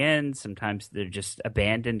abruptly end, sometimes they're just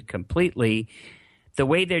abandoned completely. The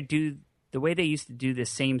way they used to do the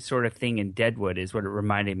same sort of thing in Deadwood is what it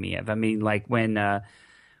reminded me of. I mean, like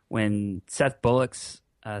when Seth Bullock's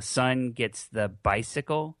son gets the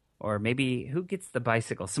bicycle, or maybe who gets the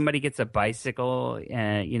bicycle? Somebody gets a bicycle,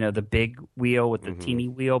 the big wheel with the teeny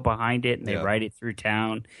wheel behind it, and they ride it through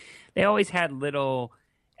town. They always had little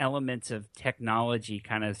elements of technology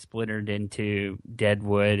kind of splintered into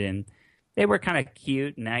Deadwood, and they were kind of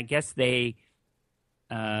cute, and I guess they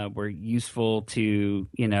were useful to,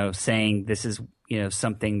 saying this is,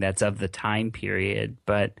 something that's of the time period.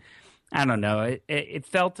 But I don't know. It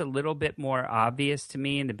felt a little bit more obvious to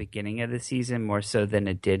me in the beginning of the season, more so than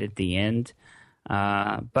it did at the end.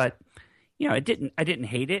 But I didn't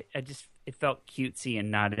hate it. it felt cutesy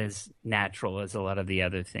and not as natural as a lot of the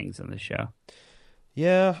other things on the show.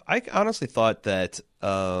 Yeah, I honestly thought that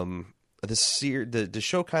the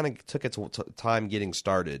show kind of took its time getting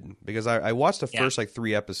started, because I watched the first like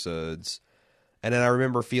 3 episodes, and then I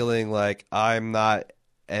remember feeling like I'm not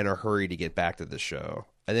in a hurry to get back to the show.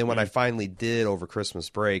 And then when I finally did over Christmas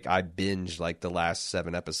break, I binged like the last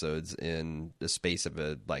 7 episodes in the space of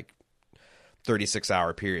a like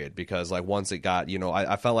 36-hour period, because like once it got,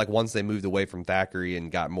 I felt like once they moved away from Thackeray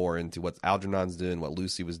and got more into what Algernon's doing, what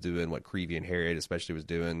Lucy was doing, what Creevy and Harriet especially was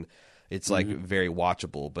doing, it's like very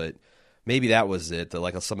watchable. But maybe that was it.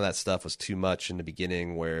 Like some of that stuff was too much in the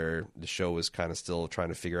beginning, where the show was kind of still trying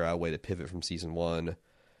to figure out a way to pivot from season 1.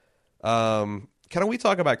 Can we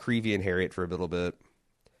talk about Creevy and Harriet for a little bit?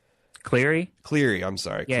 Cleary, I'm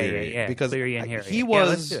sorry. Cleary. Yeah. Because Cleary and Harriet. He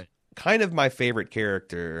was kind of my favorite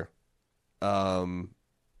character out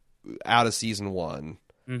of season 1.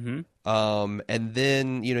 And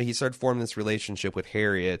then, he started forming this relationship with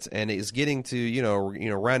Harriet, and it's getting to,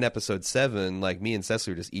 around episode 7, like me and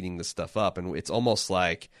Cecily were just eating this stuff up, and it's almost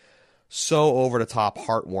like so over the top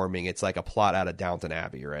heartwarming. It's like a plot out of Downton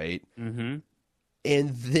Abbey, right? And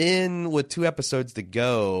then with 2 episodes to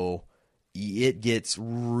go, it gets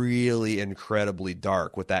really incredibly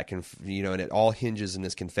dark with that, and it all hinges in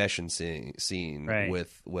this confession scene right.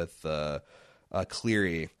 with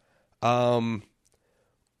Cleary.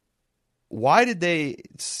 Why did they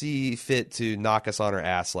see fit to knock us on our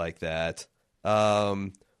ass like that? Why?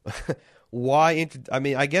 I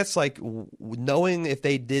mean, I guess like knowing, if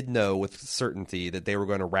they did know with certainty that they were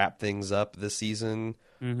going to wrap things up this season,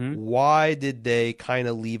 why did they kind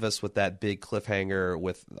of leave us with that big cliffhanger?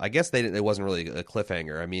 With, I guess it wasn't really a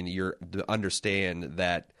cliffhanger. I mean, you understand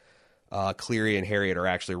that Cleary and Harriet are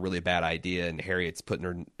actually a really bad idea, and Harriet's putting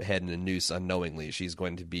her head in a noose unknowingly. She's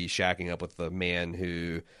going to be shacking up with a man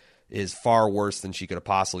who is far worse than she could have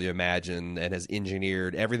possibly imagined, and has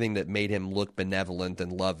engineered everything that made him look benevolent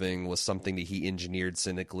and loving was something that he engineered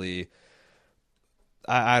cynically.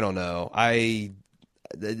 I don't know. I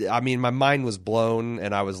mean, my mind was blown,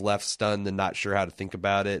 and I was left stunned and not sure how to think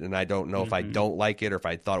about it. And I don't know if I don't like it or if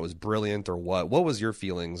I thought it was brilliant or what. What was your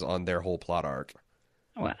feelings on their whole plot arc?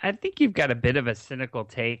 Well, I think you've got a bit of a cynical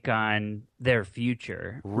take on their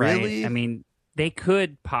future. Really? Right? I mean, they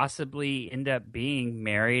could possibly end up being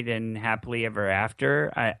married and happily ever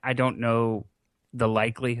after. I don't know the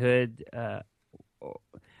likelihood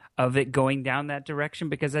of it going down that direction,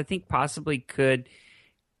 because I think possibly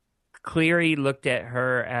Cleary looked at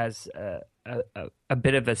her as a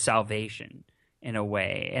bit of a salvation in a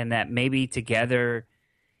way, and that maybe together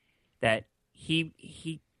that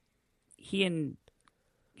he and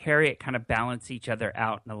Harriet kind of balance each other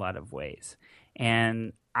out in a lot of ways.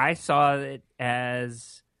 And I saw it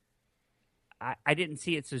as, I didn't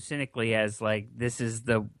see it so cynically as like, this is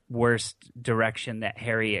the worst direction that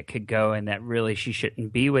Harriet could go, and that really she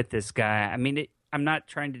shouldn't be with this guy. I mean, I'm not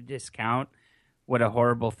trying to discount what a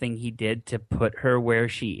horrible thing he did to put her where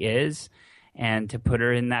she is and to put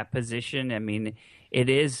her in that position. I mean, it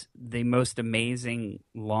is the most amazing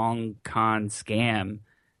long con scam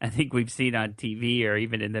I think we've seen on TV or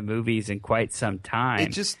even in the movies in quite some time. It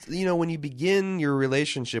just, when you begin your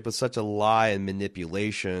relationship with such a lie and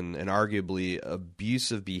manipulation and arguably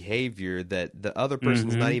abusive behavior that the other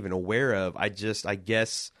person's not even aware of, I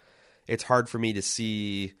guess it's hard for me to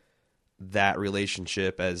see that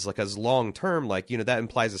relationship as long term. Like, that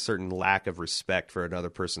implies a certain lack of respect for another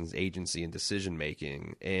person's agency and decision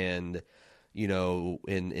making. And, in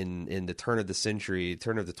the turn of the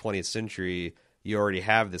 20th century, you already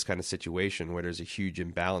have this kind of situation where there's a huge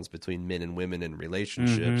imbalance between men and women in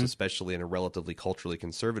relationships, especially in a relatively culturally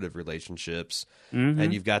conservative relationships.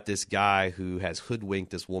 And you've got this guy who has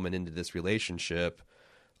hoodwinked this woman into this relationship.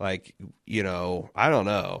 Like, I don't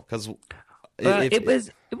know. Because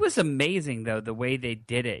it was amazing, though, the way they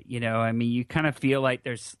did it. I mean, you kind of feel like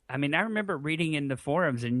I remember reading in the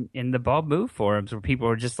forums, in the Bald Move forums, where people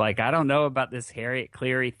were just like, I don't know about this Harriet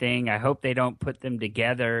Cleary thing. I hope they don't put them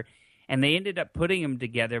together. And they ended up putting them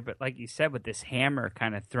together, but like you said, with this hammer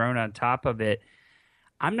kind of thrown on top of it.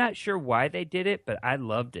 I'm not sure why they did it, but I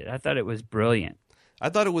loved it. I thought it was brilliant. I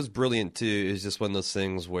thought it was brilliant, too. It's just one of those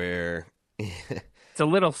things where... it's a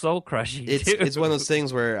little soul-crushing, too. It's one of those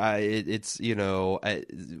things where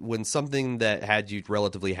when something that had you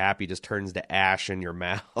relatively happy just turns to ash in your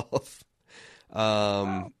mouth...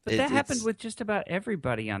 but that happened with just about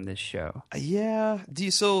everybody on this show. Yeah.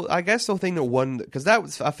 So I guess the thing because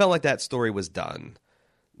I felt like that story was done.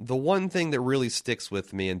 The one thing that really sticks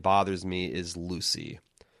with me and bothers me is Lucy,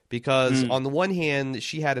 Because on the one hand,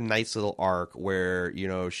 she had a nice little arc where, you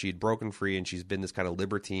know, she'd broken free and she's been this kind of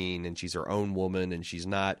libertine and she's her own woman and she's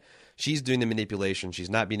doing the manipulation. She's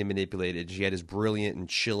not being manipulated. She had this brilliant and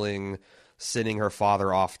chilling sending her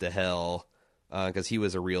father off to hell because he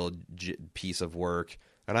was a real piece of work.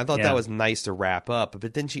 And I thought that was nice to wrap up.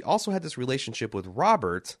 But then she also had this relationship with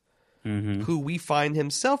Robert, who we find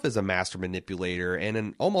himself as a master manipulator and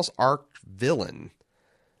an almost arc villain.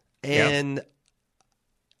 And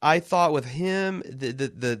I thought with him,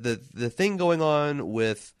 the thing going on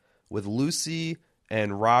with Lucy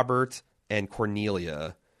and Robert and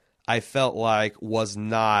Cornelia, I felt like was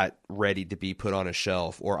not ready to be put on a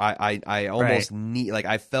shelf, or I almost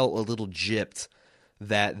I felt a little gypped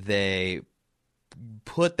that they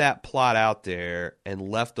put that plot out there and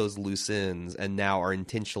left those loose ends and now are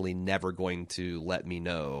intentionally never going to let me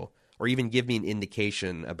know or even give me an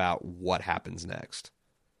indication about what happens next.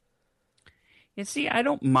 You see, I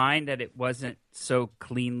don't mind that it wasn't so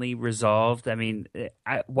cleanly resolved. I mean,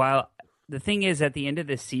 while the thing is, at the end of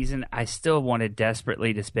this season, I still wanted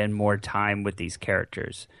desperately to spend more time with these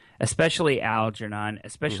characters, especially Algernon,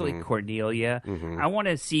 especially Cornelia. I want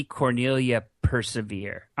to see Cornelia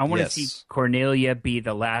persevere. I want to see Cornelia be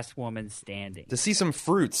the last woman standing. To see some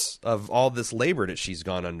fruits of all this labor that she's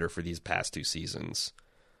gone under for these past 2 seasons.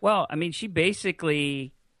 Well, I mean, she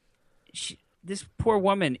basically... This poor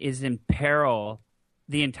woman is in peril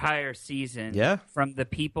the entire season from the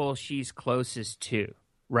people she's closest to,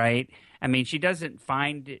 right? I mean, she doesn't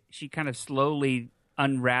find it. She kind of slowly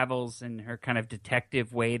unravels in her kind of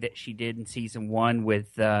detective way that she did in season 1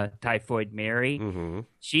 with Typhoid Mary.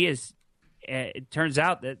 She is. It turns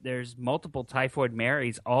out that there's multiple Typhoid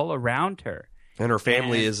Marys all around her, and her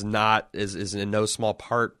family is in no small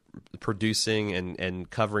part producing and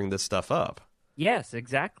covering this stuff up. Yes,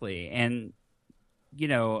 exactly, and. You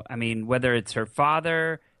know, I mean, whether it's her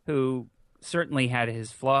father, who certainly had his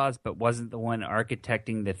flaws, but wasn't the one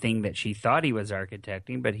architecting the thing that she thought he was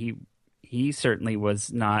architecting, but he certainly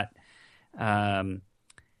was not.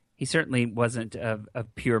 He certainly wasn't of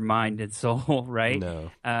pure mind and soul, right? No.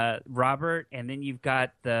 Robert, and then you've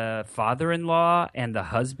got the father-in-law and the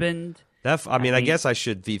husband. I mean, I guess I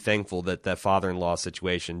should be thankful that father-in-law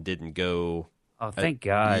situation didn't go. Oh, thank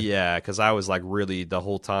God. Yeah, because I was like really the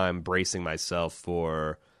whole time bracing myself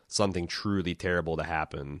for something truly terrible to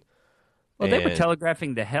happen. Well, they were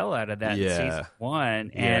telegraphing the hell out of that in season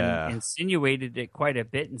 1 and insinuated it quite a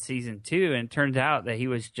bit in season 2. And it turns out that he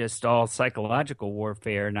was just all psychological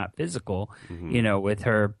warfare, not physical, you know, with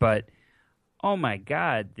her. But, oh my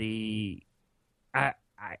God, she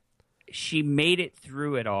made it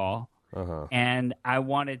through it all. And I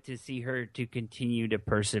wanted to see her to continue to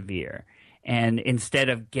persevere. And instead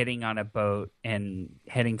of getting on a boat and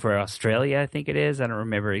heading for Australia, I think it is. I don't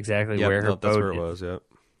remember exactly where her boat that's where it is. was,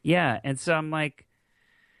 Yeah, and so I'm like,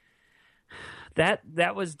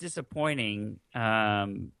 that was disappointing. I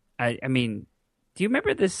mean, do you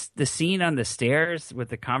remember the scene on the stairs with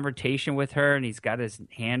the confrontation with her, and he's got his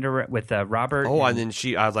hand with Robert? Oh, and then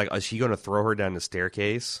I was like, is she going to throw her down the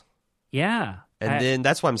staircase? Yeah. And then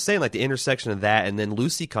that's what I'm saying, like the intersection of that, and then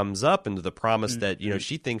Lucy comes up into the promise that, you know,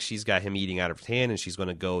 she thinks she's got him eating out of her hand and she's going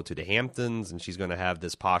to go to the Hamptons and she's going to have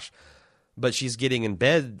this posh, but she's getting in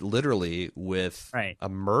bed literally with a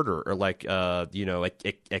murder or like, you know, a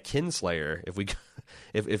kinslayer.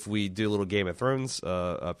 If we do a little Game of Thrones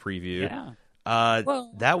preview.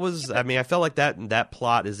 That was, I mean, I felt like that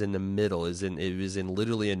plot is in the middle, it was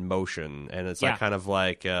literally in motion. And it's like kind of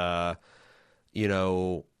like, you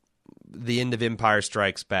know, the end of Empire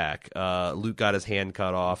Strikes Back. Luke got his hand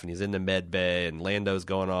cut off, and he's in the med bay, and Lando's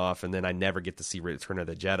going off, and then I never get to see Return of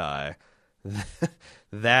the Jedi.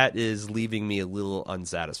 That is leaving me a little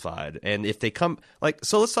unsatisfied. And if they come,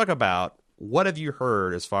 so let's talk about what have you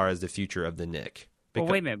heard as far as the future of the Nick? Well,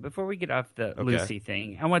 wait a minute. Before we get off the Lucy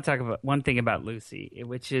thing, I want to talk about one thing about Lucy,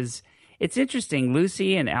 which is it's interesting.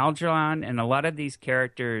 Lucy and Algernon and a lot of these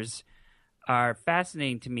characters are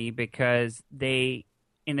fascinating to me because they.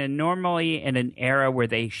 Normally in an era where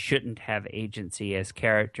they shouldn't have agency as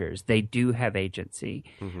characters, they do have agency,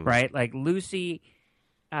 right? Like Lucy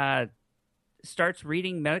starts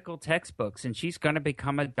reading medical textbooks and she's going to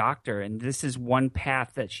become a doctor. And this is one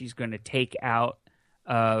path that she's going to take out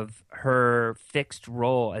of her fixed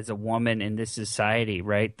role as a woman in this society,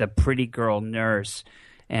 right? The pretty girl nurse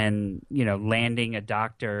and, you know, landing a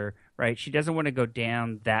doctor, right? She doesn't want to go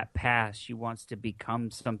down that path. She wants to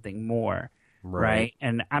become something more. Right.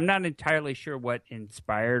 And I'm not entirely sure what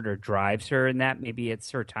inspired or drives her in that. Maybe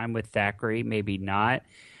it's her time with Thackeray, maybe not.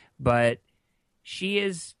 But she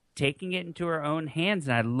is taking it into her own hands.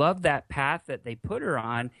 And I love that path that they put her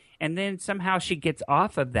on. And then somehow she gets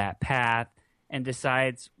off of that path and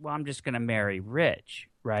decides, well, I'm just going to marry rich,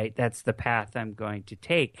 right? That's the path I'm going to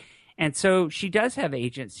take. And so she does have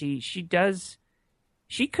agency. She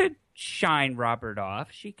could shine Robert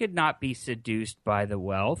off. She could not be seduced by the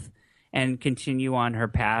wealth and continue on her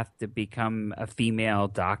path to become a female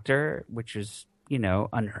doctor, which is,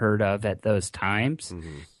 unheard of at those times.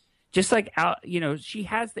 Mm-hmm. Just like, she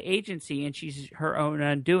has the agency and she's her own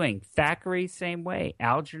undoing. Thackeray, same way.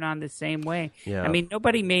 Algernon, the same way. Yeah. I mean,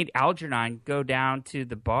 nobody made Algernon go down to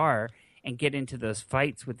the bar and get into those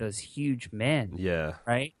fights with those huge men. Yeah.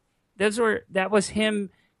 Right? That was him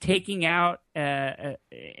taking out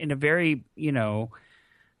in a very,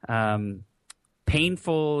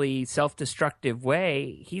 painfully self-destructive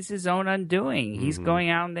way. He's his own undoing. He's going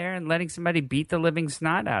out there and letting somebody beat the living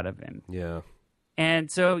snot out of him. Yeah.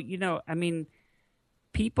 And so,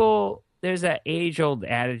 people, there's that age-old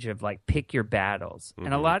adage of like, pick your battles.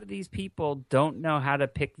 And a lot of these people don't know how to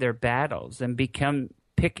pick their battles and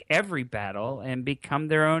pick every battle and become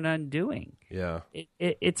their own undoing. Yeah.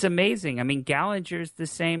 It's amazing. I mean, Gallinger's the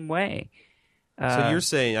same way. So you're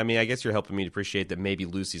saying, I guess you're helping me to appreciate that maybe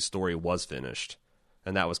Lucy's story was finished.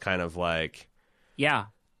 And that was kind of like, yeah,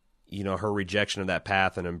 her rejection of that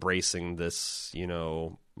path and embracing this,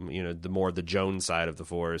 the more the Joan side of the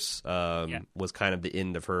Force was kind of the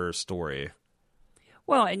end of her story.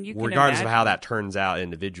 Well, and you can regardless imagine, of how that turns out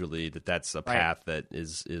individually, that's a path that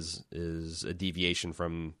is a deviation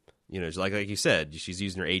from, like you said, she's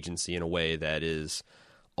using her agency in a way that is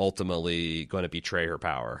ultimately going to betray her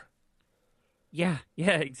power. Yeah,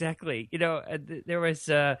 exactly. There was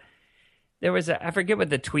I forget what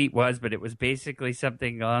the tweet was, but it was basically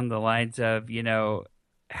something along the lines of,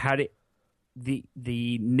 how did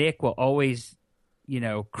the Nick will always,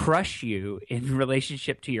 crush you in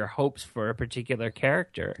relationship to your hopes for a particular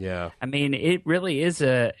character. Yeah. I mean, it really is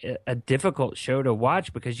a difficult show to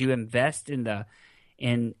watch because you invest in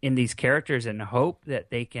these characters and hope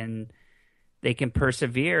that they can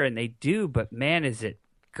persevere, and they do, but man, is it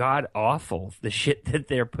god awful the shit that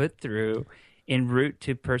they're put through en route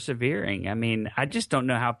to persevering. I mean, I just don't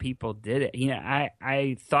know how people did it.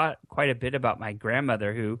 I thought quite a bit about my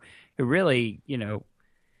grandmother who really,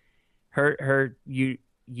 her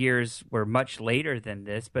years were much later than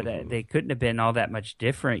this, but they couldn't have been all that much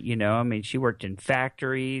different. I mean, she worked in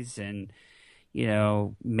factories and,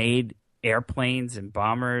 made airplanes and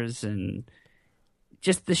bombers and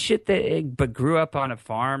just the shit but grew up on a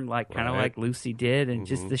farm, kind of like Lucy did, and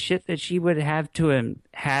just the shit that she would have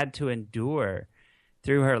had to endure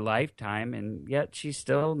through her lifetime, and yet she's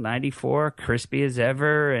still 94, crispy as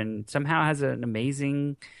ever, and somehow has an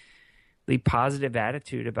amazingly positive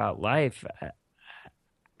attitude about life.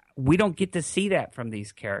 We don't get to see that from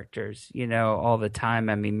these characters, all the time.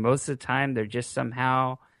 I mean, most of the time they're just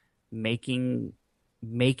somehow making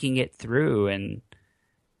it through, and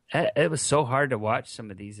it was so hard to watch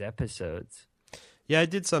some of these episodes. Yeah, I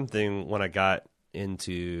did something when I got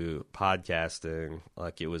into podcasting.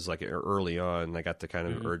 It was early on. I got the kind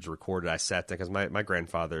of urge to record it. I sat there because my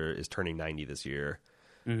grandfather is turning 90 this year.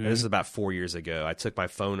 And this is about 4 years ago. I took my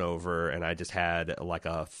phone over and I just had a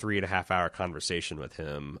 3.5 hour conversation with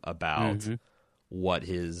him about what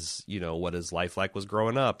his life was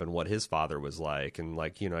growing up and what his father was like. And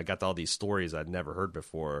I got all these stories I'd never heard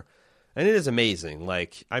before. And it is amazing.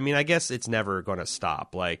 I guess it's never going to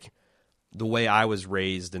stop. The way I was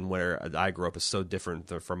raised and where I grew up is so different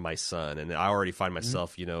from my son. And I already find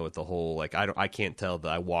myself, with the whole, I can't tell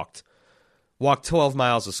that I walked 12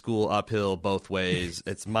 miles of school uphill both ways.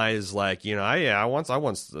 It's I once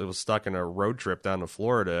was stuck in a road trip down to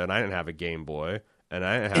Florida and I didn't have a Game Boy and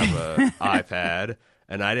I didn't have an iPad.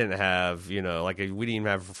 And I didn't have, we didn't even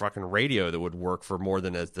have a fucking radio that would work for more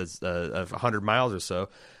than 100 miles or so.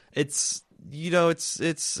 It's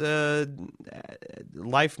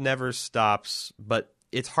life never stops, but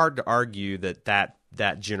it's hard to argue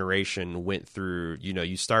that generation went through,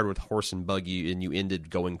 you started with horse and buggy and you ended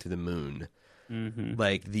going to the moon.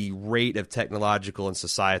 The rate of technological and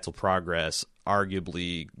societal progress,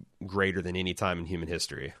 arguably greater than any time in human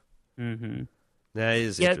history. That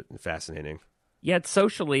is fascinating. Yet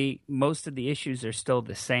socially, most of the issues are still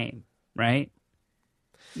the same, right?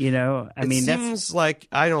 It seems like,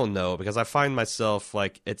 I don't know, because I find myself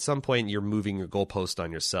at some point you're moving your goalpost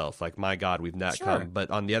on yourself. My God, we've not come. But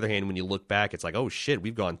on the other hand, when you look back, it's oh shit,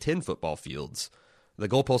 we've gone 10 football fields. The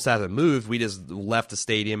goalpost hasn't moved. We just left the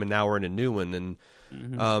stadium and now we're in a new one. And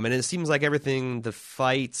and it seems like everything, the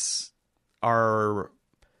fights are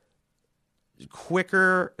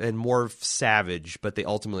quicker and more savage, but they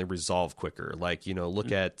ultimately resolve quicker. Like,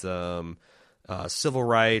 look at civil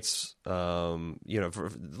rights,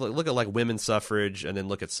 look at like women's suffrage, and then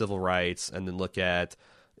look at civil rights, and then look at,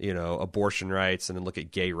 abortion rights, and then look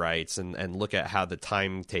at gay rights, and look at how the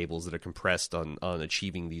timetables that are compressed on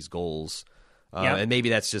achieving these goals. And maybe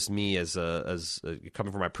that's just me as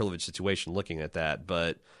coming from my privileged situation looking at that,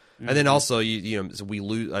 but and then also so we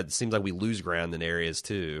lose. It seems like we lose ground in areas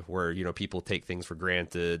too, where people take things for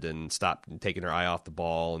granted and stop taking their eye off the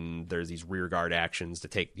ball, and there's these rearguard actions to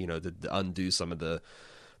take to undo some of the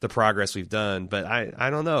progress we've done. But I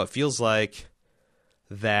don't know. It feels like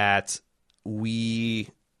that we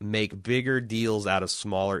make bigger deals out of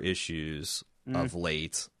smaller issues of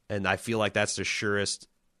late, and I feel like that's the surest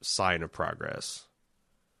sign of progress.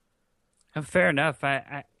 Fair enough.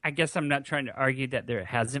 I guess I'm not trying to argue that there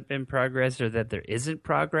hasn't been progress or that there isn't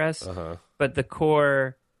progress, but the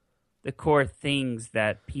core things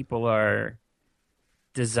that people are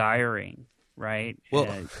desiring, right? Well,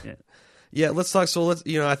 yeah. Let's talk. So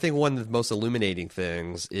I think one of the most illuminating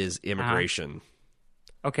things is immigration.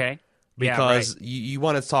 Okay. Because you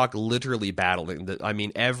want to talk literally battling. I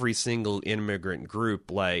mean, every single immigrant group,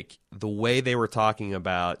 like the way they were talking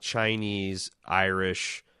about Chinese,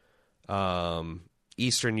 Irish,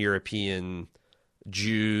 Eastern European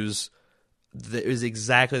Jews, it was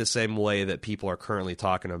exactly the same way that people are currently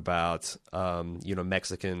talking about,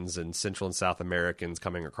 Mexicans and Central and South Americans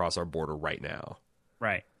coming across our border right now.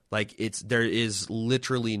 Right. Like there is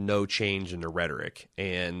literally no change in the rhetoric,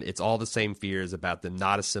 and it's all the same fears about them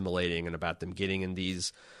not assimilating and about them getting in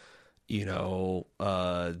these, these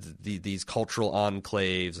cultural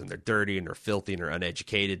enclaves, and they're dirty and they're filthy and they're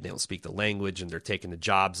uneducated and they don't speak the language and they're taking the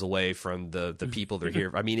jobs away from the people that are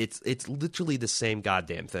here. I mean, it's literally the same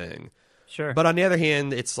goddamn thing. Sure. But on the other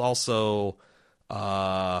hand, it's also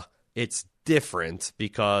it's different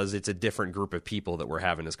because it's a different group of people that we're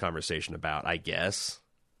having this conversation about, I guess.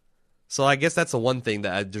 So I guess that's the one thing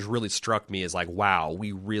that just really struck me is like, wow,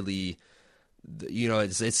 we really,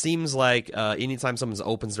 it seems like anytime someone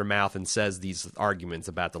opens their mouth and says these arguments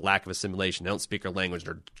about the lack of assimilation, they don't speak our language,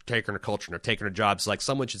 they're taking our culture, and they're taking our jobs, like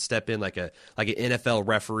someone should step in like an NFL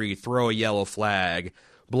referee, throw a yellow flag,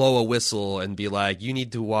 blow a whistle, and be like, you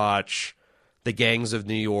need to watch The Gangs of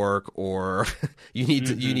New York, or you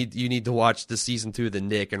need to watch the season 2 of The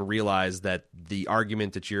Knick and realize that the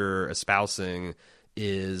argument that you're espousing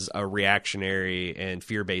is a reactionary and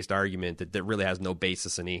fear-based argument that really has no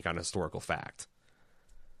basis in any kind of historical fact.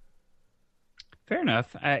 Fair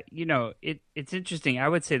enough. It's interesting. I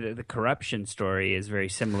would say that the corruption story is very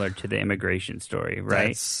similar to the immigration story,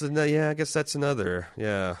 right? I guess that's another.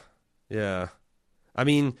 Yeah. I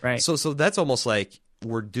mean, right. So that's almost like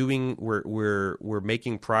we're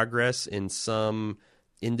making progress in some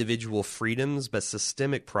individual freedoms, but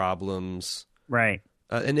systemic problems, right?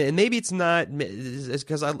 And maybe it's not,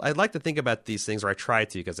 because I like to think about these things, or I try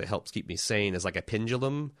to, because it helps keep me sane, as like a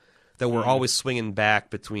pendulum, that we're always swinging back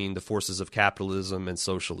between the forces of capitalism and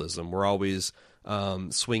socialism. We're always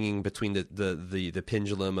swinging between the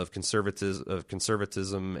pendulum of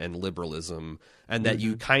conservatism and liberalism, and that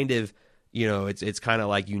you kind of, it's kind of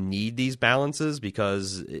like you need these balances,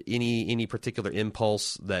 because any particular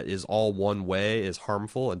impulse that is all one way is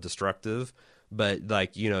harmful and destructive. But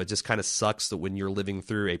it just kind of sucks that when you're living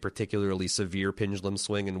through a particularly severe pendulum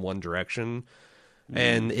swing in one direction,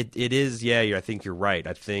 and it is, I think you're right.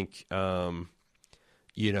 I think, we're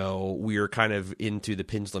kind of into the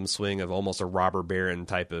pendulum swing of almost a robber baron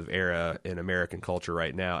type of era in American culture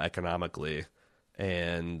right now, economically,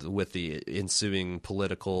 and with the ensuing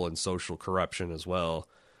political and social corruption as well.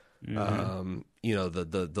 The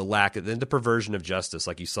lack of the perversion of justice,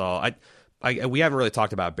 like you saw. We haven't really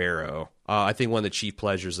talked about Barrow. I think one of the chief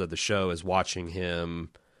pleasures of the show is watching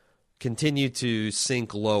him continue to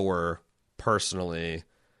sink lower personally,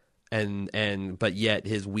 but yet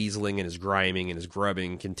his weaseling and his griming and his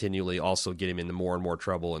grubbing continually also get him into more and more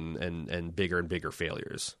trouble and bigger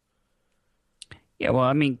failures. Yeah, well,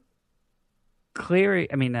 I mean,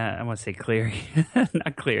 Cleary. I mean, I want to say Cleary,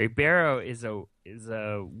 not Cleary. Barrow is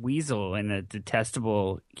a weasel and a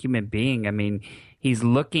detestable human being. I mean, he's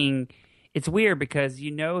looking. It's weird because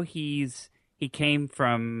he came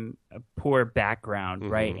from a poor background,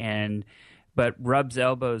 right? But rubs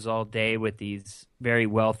elbows all day with these very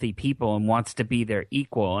wealthy people and wants to be their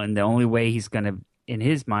equal. And the only way he's going to, in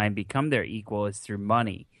his mind, become their equal is through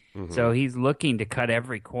money. So he's looking to cut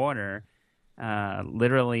every corner,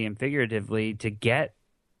 literally and figuratively, to get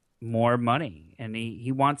more money. And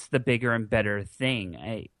he wants the bigger and better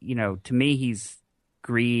thing. To me, he's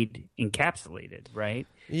greed encapsulated, right?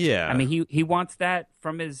 Yeah. I mean, he wants that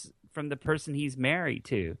from his from the person he's married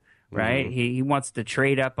to, right? Mm-hmm. He wants to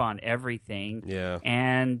trade up on everything. Yeah.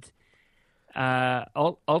 And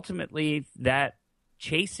ultimately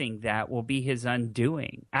chasing that will be his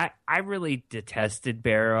undoing. I really detested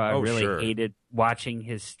Barrow. I really hated watching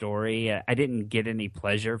his story. I didn't get any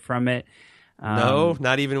pleasure from it. No,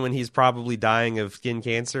 not even when he's probably dying of skin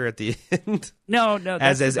cancer at the end. No.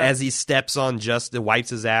 As he steps on wipes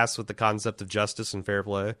his ass with the concept of justice and fair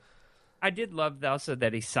play. I did love also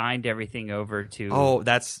that he signed everything over to. Oh,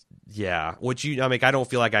 that's I don't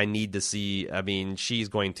feel like I need to see. I mean, she's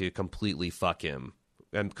going to completely fuck him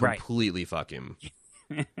and completely fuck him.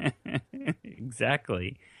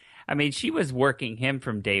 Exactly. I mean, she was working him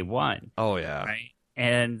from day one. Oh yeah. Right.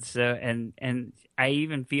 And so and I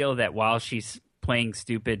even feel that while she's playing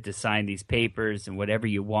stupid to sign these papers and whatever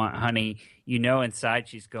you want, honey, inside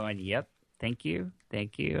she's going, "Yep, thank you.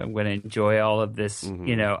 I'm going to enjoy all of this,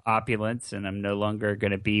 opulence, and I'm no longer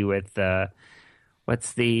going to be with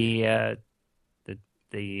what's the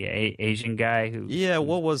Asian guy who? Yeah,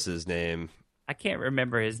 what was his name? I can't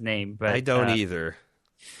remember his name, but I don't either.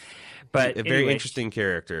 But a very interesting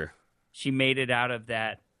character. She made it out of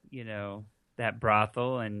that, that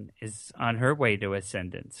brothel and is on her way to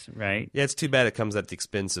ascendance, right? Yeah, it's too bad it comes at the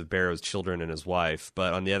expense of Barrow's children and his wife.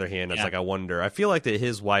 But on the other hand, it's like I feel like that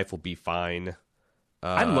his wife will be fine.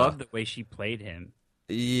 I love the way she played him.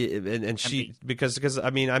 Yeah, and she because I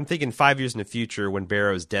mean I'm thinking 5 years in the future when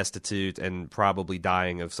Barrow's destitute and probably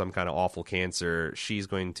dying of some kind of awful cancer, she's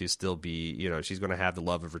going to still be she's going to have the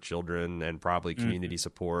love of her children and probably community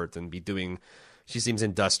support and be doing. She seems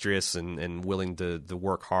industrious and willing to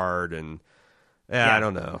work hard and I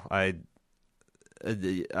don't know.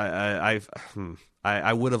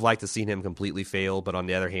 I would have liked to seen him completely fail, but on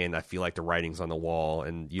the other hand, I feel like the writing's on the wall,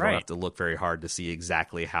 and you don't have to look very hard to see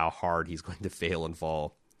exactly how hard he's going to fail and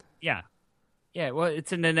fall. Yeah. Well,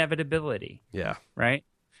 it's an inevitability. Yeah. Right?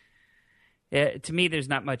 To me, there's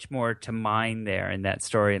not much more to mine there in that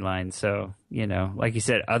storyline. So, like you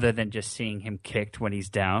said, other than just seeing him kicked when he's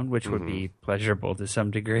down, which would be pleasurable to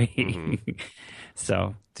some degree.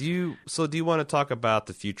 So do you want to talk about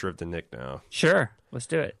the future of the Knick now? Sure. Let's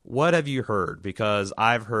do it. What have you heard? Because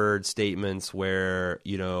I've heard statements where,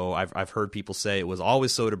 I've heard people say it was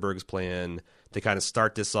always Soderbergh's plan to kind of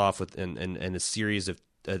start this off with in a series of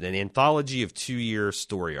an anthology of 2-year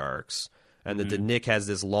story arcs. And that the Knick has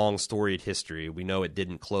this long storied history. We know it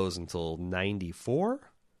didn't close until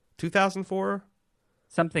 2004?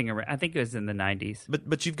 Something around, I think it was in the 90s.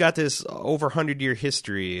 But you've got this over 100-year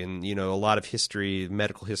history, and a lot of history,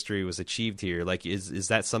 medical history was achieved here. Like, is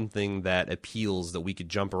that something that appeals, that we could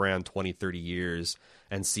jump around 20, 30 years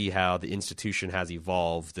and see how the institution has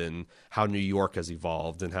evolved and how New York has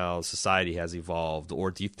evolved and how society has evolved? Or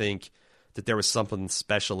do you think that there was something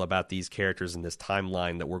special about these characters in this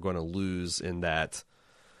timeline that we're going to lose in that,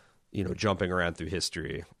 jumping around through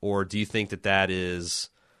history? Or do you think that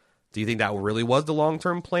really was the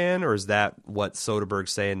long-term plan, or is that what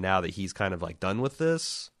Soderbergh's saying now that he's kind of like done with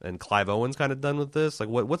this and Clive Owen's kind of done with this? Like,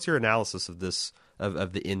 what's your analysis of this,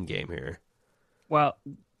 of the end game here? Well,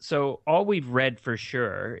 so all we've read for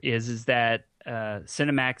sure is that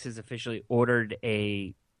Cinemax has officially ordered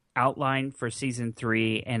a outline for season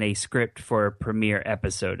 3 and a script for a premiere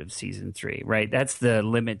episode of season 3, right? That's the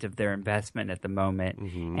limit of their investment at the moment.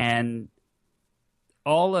 And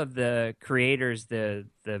all of the creators, the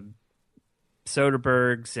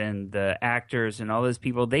Soderberghs and the actors and all those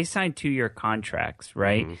people, they signed 2-year contracts,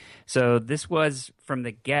 right? So this was from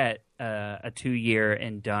the get a 2-year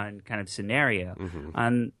and done kind of scenario.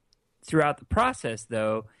 Throughout the process,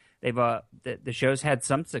 though, they've the show's had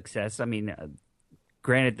some success. I mean,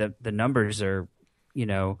 granted, the numbers are,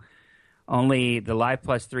 only the Live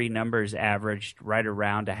Plus 3 numbers averaged right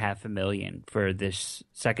around 500,000 for this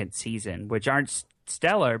second season, which aren't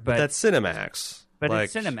stellar, but that's Cinemax. But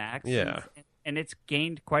it's Cinemax, and it's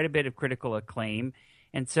gained quite a bit of critical acclaim,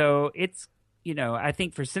 and so it's, I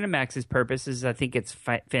think for Cinemax's purposes, I think it's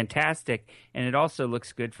fantastic, and it also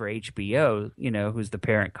looks good for HBO, who's the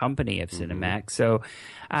parent company of Cinemax. So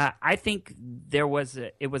I think it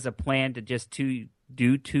was a plan to just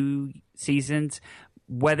do 2 seasons.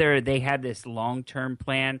 Whether they had this long-term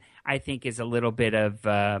plan, I think is a little bit of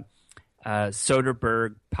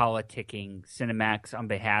Soderbergh politicking Cinemax on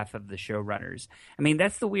behalf of the showrunners. I mean,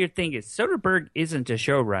 that's the weird thing is Soderbergh isn't a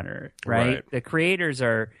showrunner, right? The creators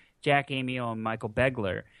are Jack Amiel and Michael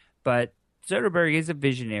Begler, but Soderbergh is a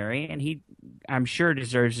visionary, and he, I'm sure,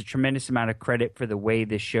 deserves a tremendous amount of credit for the way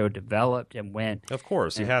this show developed and went. Of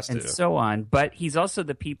course, he has to. And so on. But he's also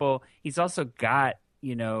he's also got,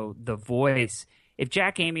 the voice. If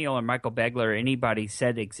Jack Amiel or Michael Begler or anybody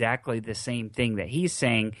said exactly the same thing that he's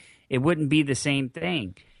saying, it wouldn't be the same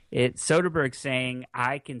thing. Soderbergh saying,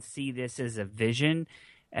 I can see this as a vision,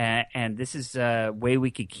 and this is a way we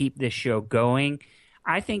could keep this show going,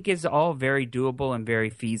 I think is all very doable and very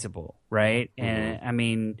feasible, right? Mm-hmm. And I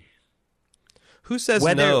mean, who says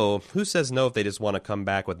no? Who says no if they just want to come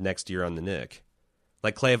back with next year on the Nick?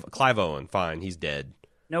 Like Clive Owen, fine, he's dead.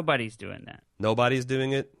 Nobody's doing that. Nobody's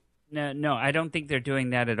doing it? No, I don't think they're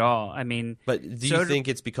doing that at all. I mean, but do you think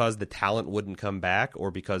it's because the talent wouldn't come back,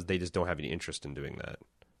 or because they just don't have any interest in doing that?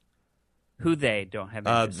 Who they don't have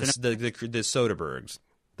interest in? The Soderberghs,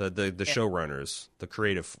 the showrunners, the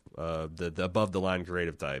creative, the above the line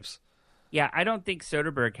creative types. Yeah, I don't think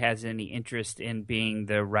Soderbergh has any interest in being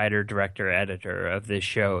the writer, director, editor of this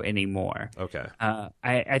show anymore. Okay.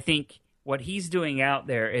 I think what he's doing out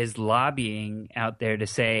there is lobbying out there to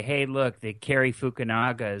say, hey, look, the Cary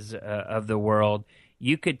Fukunagas of the world,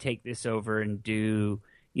 you could take this over and do,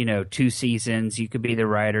 2 seasons. You could be the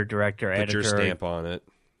writer, director, editor. Put your stamp on it.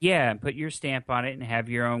 Yeah, and put your stamp on it and have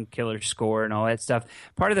your own killer score and all that stuff.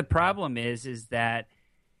 Part of the problem is that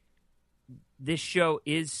this show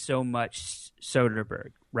is so much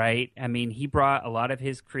Soderbergh, right? I mean, he brought a lot of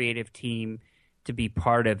his creative team to be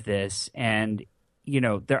part of this, and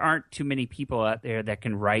there aren't too many people out there that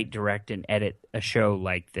can write, direct, and edit a show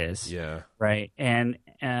like this. Yeah. Right. And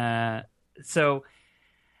so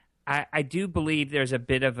I do believe there's a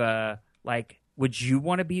bit of a, like, would you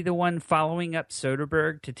want to be the one following up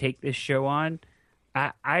Soderbergh to take this show on?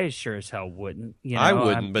 I sure as hell wouldn't. I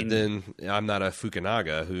wouldn't, but then I'm not a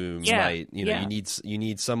Fukunaga who might. You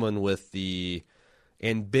need someone with the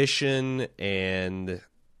ambition and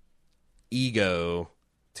ego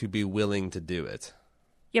to be willing to do it.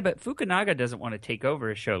 Yeah, but Fukunaga doesn't want to take over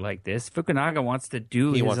a show like this. Fukunaga wants to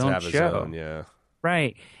do his own show. He wants to have his own, yeah.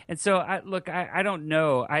 Right. And so, I don't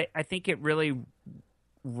know. I think it really...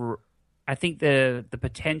 I think the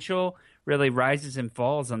potential really rises and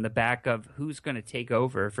falls on the back of who's going to take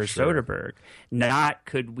over for Soderbergh. Not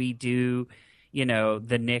could we do,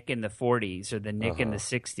 the Nick in the 40s or the Nick in the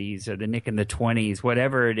 60s or the Nick in the 20s,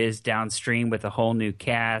 whatever it is downstream with a whole new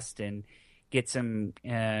cast and get some,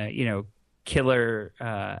 killer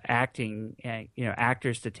acting,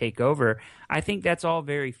 actors to take over. I think that's all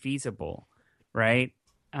very feasible, right?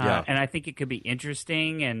 Yeah. And I think it could be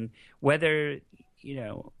interesting, and whether,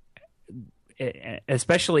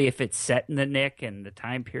 especially if it's set in the Nick and the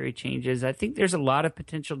time period changes, I think there's a lot of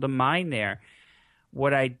potential to mine there.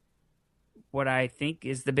 What I think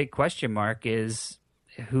is the big question mark is,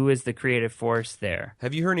 who is the creative force there?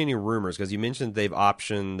 Have you heard any rumors? Because you mentioned they've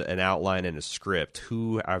optioned an outline and a script.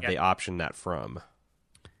 Who have they optioned that from?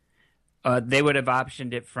 They would have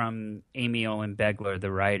optioned it from Amiel and Begler,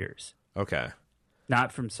 the writers. Okay.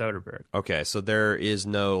 Not from Soderbergh. Okay, so there is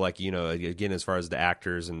no, again, as far as the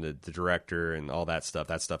actors and the director and all that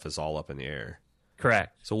stuff is all up in the air.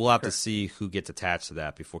 Correct. So we'll have to see who gets attached to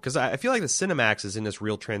that before. Because I feel like the Cinemax is in this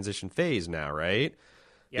real transition phase now, right?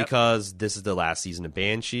 Yep. Because this is the last season of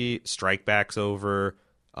Banshee. Strike Back's over.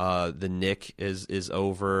 The Nick is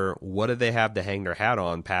over. What do they have to hang their hat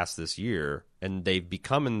on past this year? And they've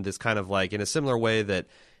become in this kind of in a similar way that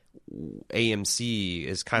AMC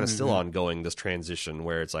is kind of still ongoing, this transition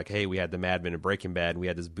where it's like, hey, we had the Mad Men and Breaking Bad, and we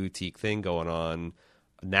had this boutique thing going on.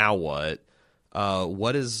 Now what?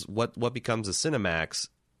 What becomes a Cinemax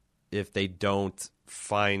if they don't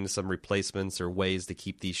find some replacements or ways to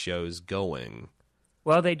keep these shows going?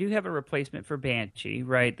 Well, they do have a replacement for Banshee,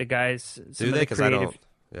 right? The guys... Do they? Because I don't...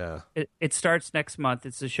 Yeah. It starts next month.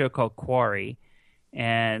 It's a show called Quarry,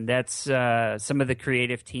 and that's some of the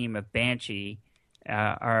creative team of Banshee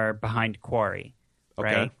are behind Quarry,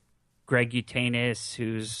 right? Okay. Greg Utanis,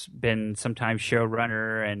 who's been sometimes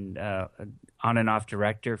showrunner and on and off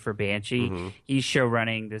director for Banshee, he's show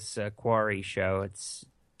running this Quarry show. It's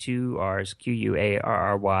 2 R's, Quarry.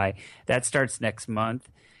 That starts next month.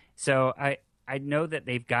 So I know that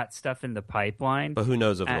they've got stuff in the pipeline. But who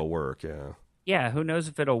knows if it'll work, yeah. Yeah, who knows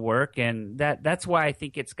if it'll work. And that's why I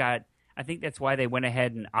think that's why they went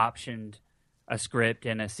ahead and optioned a script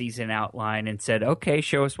and a season outline and said, okay,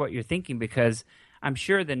 show us what you're thinking, because I'm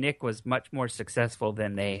sure the Nick was much more successful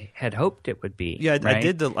than they had hoped it would be. Yeah,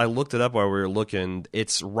 right? I looked it up while we were looking.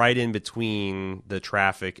 It's right in between the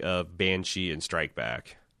traffic of Banshee and Strike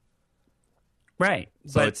Back. Right.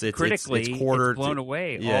 So but critically, it's blown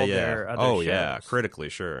away all their other shows. Yeah, critically,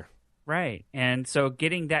 sure. Right. And so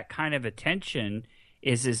getting that kind of attention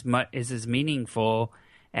is as meaningful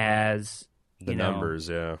as the numbers,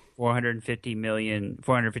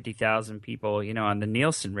 450,000 people, on the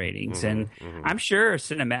Nielsen ratings. And I'm sure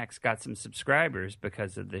Cinemax got some subscribers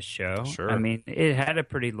because of this show. Sure. I mean, it had a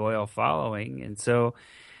pretty loyal following. And so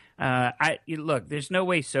Look. There's no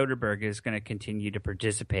way Soderbergh is going to continue to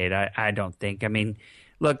participate. I don't think. I mean,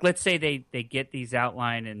 look. Let's say they get these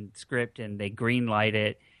outline and script and they green light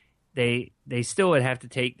it. They still would have to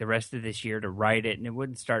take the rest of this year to write it, and it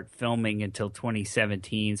wouldn't start filming until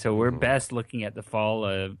 2017. So we're best looking at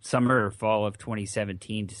the summer or fall of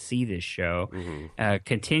 2017 to see this show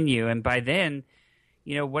continue. And by then,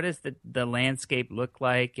 what does the landscape look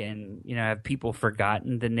like? And, have people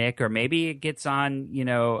forgotten the Knick? Or maybe it gets on,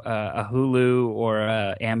 a Hulu or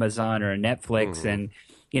a Amazon or a Netflix and,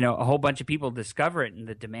 a whole bunch of people discover it and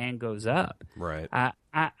the demand goes up. Right.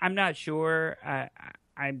 I'm not sure.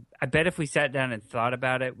 I bet if we sat down and thought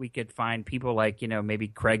about it, we could find people like, maybe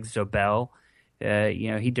Craig Zobel.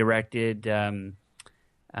 He directed the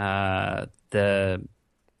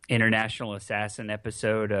International Assassin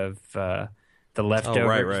episode of The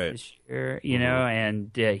Leftovers this year,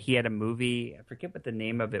 and he had a movie. I forget what the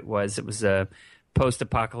name of it was. It was a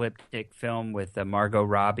post-apocalyptic film with Margot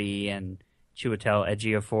Robbie and Chiwetel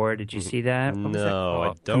Ejiofor. Did you see that? No,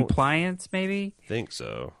 I don't. Compliance, maybe? Think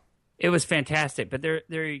so. It was fantastic, but there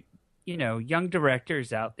young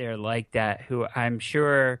directors out there like that who I'm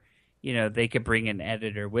sure, they could bring an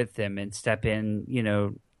editor with them and step in,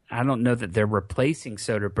 I don't know that they're replacing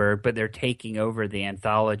Soderbergh, but they're taking over the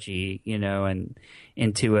anthology, and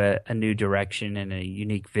into a new direction and a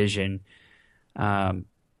unique vision.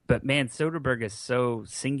 But man, Soderbergh is so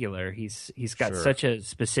singular. He's got such a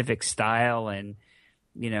specific style and,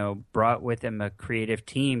 brought with him a creative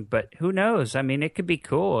team, but who knows? I mean, it could be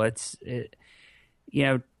cool.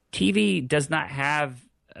 TV does not have,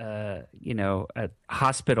 a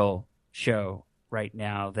hospital show right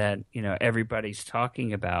now that, everybody's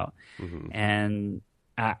talking about. And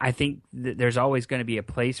I think there's always going to be a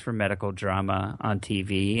place for medical drama on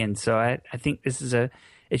TV. And so I think this is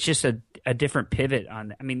it's just a different pivot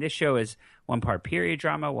this show is one part period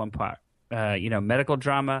drama, one part medical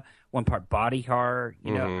drama, one part body horror.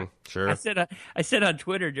 Sure. I said on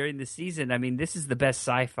Twitter during the season, this is the best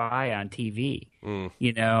sci-fi on TV.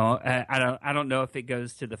 I don't know if it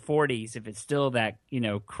goes to the 40s, if it's still that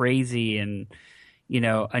crazy and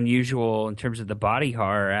unusual in terms of the body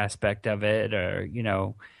horror aspect of it, or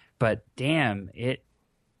but damn,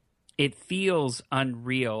 it feels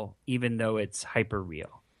unreal, even though it's hyper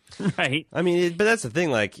real. Right. But that's the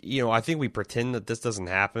thing. Like, I think we pretend that this doesn't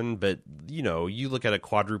happen, but, you look at a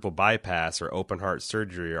quadruple bypass or open heart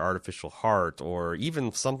surgery or artificial heart or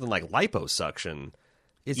even something like liposuction.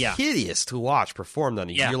 It's hideous to watch performed on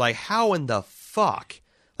you. You're like, how in the fuck?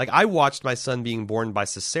 Like, I watched my son being born by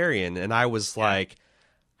cesarean, and I was like,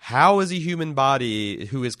 how is a human body,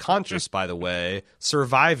 who is conscious, by the way,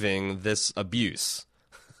 surviving this abuse?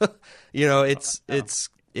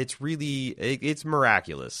 It's really it's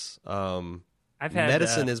miraculous. I've had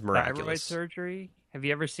medicine is miraculous. Thyroid surgery. Have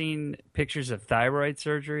you ever seen pictures of thyroid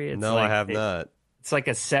surgery? No, I have not. It's like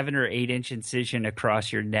a 7 or 8 inch incision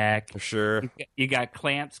across your neck. Sure. You got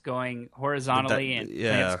clamps going horizontally and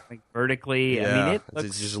clamps going vertically. Yeah. It looks,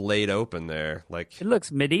 it's just laid open there. Like, it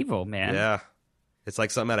looks medieval, man. Yeah. It's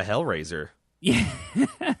like something out of Hellraiser. Yeah.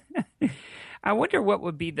 I wonder what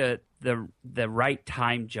would be the right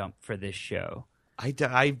time jump for this show.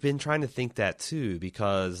 I've been trying to think that too,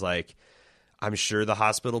 because like I'm sure the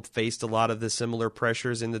hospital faced a lot of the similar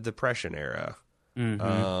pressures in the Depression era.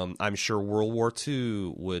 I'm sure World War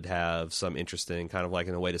II would have some interesting, kind of like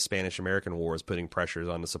in the way the Spanish-American Wars, putting pressures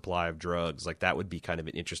on the supply of drugs. Like that would be kind of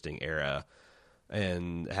an interesting era.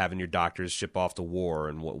 And having your doctors ship off to war,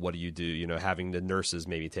 and what do you do? Having the nurses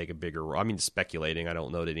maybe take a bigger role. Speculating. I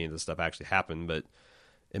don't know that any of this stuff actually happened, but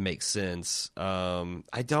it makes sense.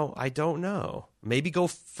 I don't know. Maybe go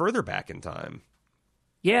further back in time.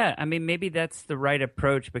 Yeah, maybe that's the right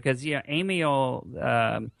approach, because Amiel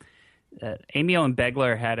and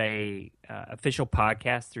Begler had a official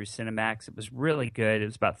podcast through Cinemax. It was really good. It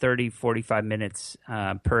was about 30, 45 minutes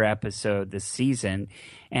per episode this season.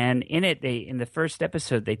 And in it, in the first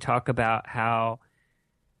episode, they talk about how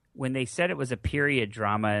when they said it was a period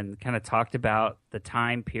drama and kind of talked about the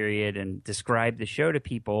time period and described the show to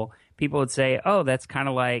people, people would say, oh, that's kind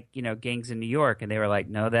of like, Gangs in New York. And they were like,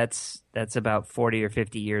 no, that's about 40 or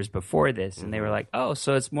 50 years before this. And they were like, oh,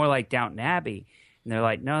 so it's more like Downton Abbey. And they're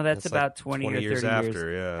like, no, that's about like 20 or 30 years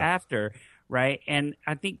after, right? And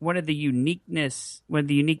I think one of the unique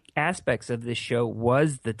aspects of this show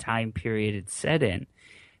was the time period it's set in.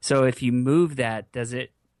 So if you move that,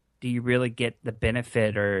 do you really get the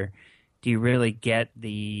benefit, or do you really get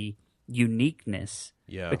the uniqueness?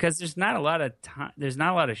 Yeah. Because there's not a lot of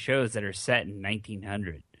shows that are set in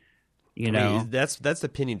 1900. That's the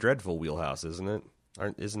Penny Dreadful wheelhouse, isn't it?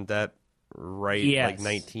 Isn't that right? Yes.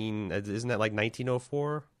 Like isn't that like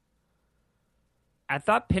 1904? I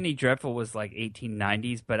thought Penny Dreadful was like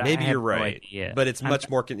 1890s, but maybe you're right. No idea. But it's much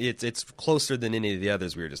more. It's closer than any of the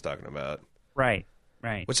others we were just talking about. Right.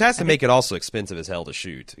 Which has to make it also expensive as hell to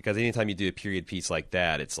shoot, because anytime you do a period piece like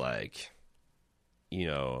that, it's like,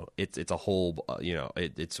 it's a whole,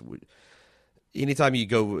 it's anytime you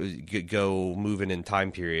go moving in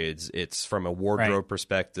time periods, it's from a wardrobe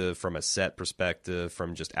perspective, from a set perspective,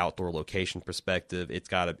 from just outdoor location perspective,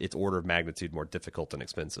 it's order of magnitude more difficult and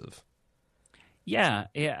expensive. Yeah.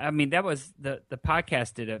 I mean, that was the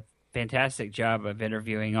podcast did a fantastic job of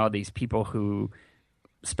interviewing all these people who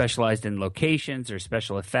specialized in locations or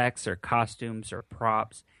special effects or costumes or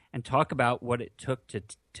props, and talk about what it took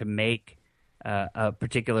to make a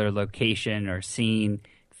particular location or scene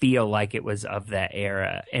feel like it was of that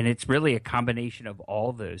era. And it's really a combination of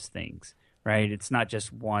all those things, right? It's not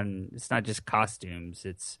just costumes.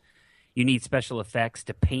 You need special effects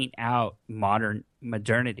to paint out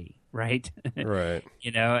modernity, right? Right.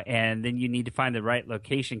 And then you need to find the right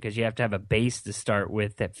location, because you have to have a base to start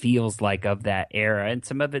with that feels like of that era. And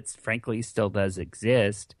some of it, frankly, still does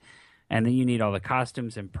exist. And then you need all the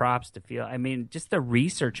costumes and props to feel. I mean, just the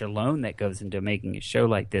research alone that goes into making a show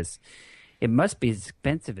like this, it must be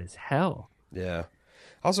expensive as hell. Yeah.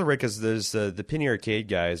 Also, Rick, because there's the Penny Arcade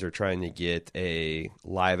guys are trying to get a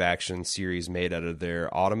live action series made out of their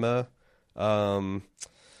Automa,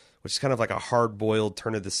 which is kind of like a hard-boiled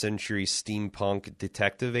turn-of-the-century steampunk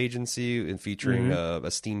detective agency, and featuring a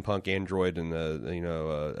steampunk android and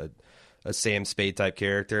a Sam Spade type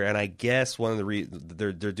character. And I guess one of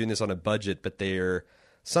the they're doing this on a budget, but they're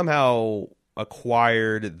somehow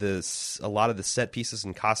acquired a lot of the set pieces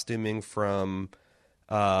and costuming from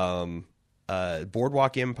Boardwalk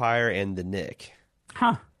Empire and the Nick.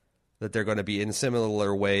 Huh. That they're going to be in a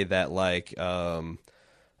similar way that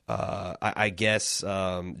I guess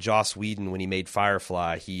Joss Whedon, when he made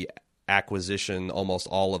Firefly, he acquisitioned almost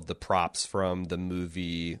all of the props from the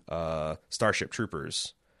movie Starship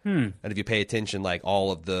Troopers. And if you pay attention, like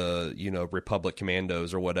all of the Republic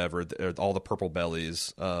Commandos or whatever, all the purple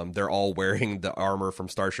bellies, they're all wearing the armor from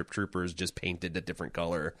Starship Troopers, just painted a different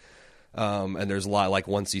color. And there's a lot, like,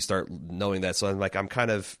 once you start knowing that, so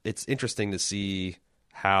it's interesting to see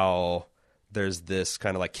how there's this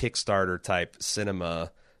kind of like Kickstarter type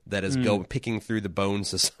cinema that is picking through the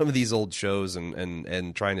bones of some of these old shows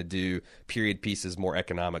and trying to do period pieces more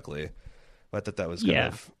economically. I thought that was kind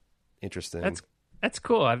of interesting. That's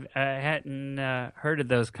cool. I hadn't heard of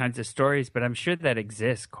those kinds of stories, but I'm sure that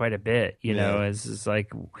exists quite a bit. As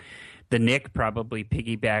like the Nick probably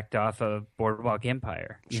piggybacked off of Boardwalk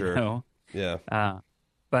Empire. Sure. Yeah.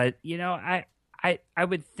 But I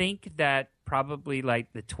would think that probably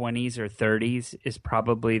like the 20s or 30s is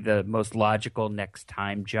probably the most logical next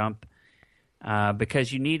time jump,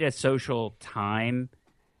 because you need a social time.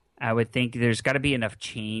 I would think there's got to be enough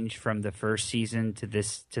change from the first season to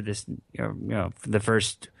this, from the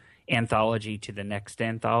first anthology to the next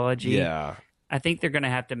anthology. Yeah. I think they're going to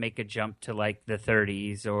have to make a jump to like the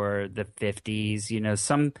 30s or the 50s.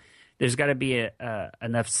 There's got to be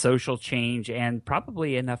enough social change and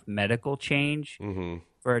probably enough medical change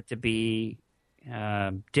for it to be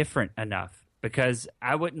different enough. Because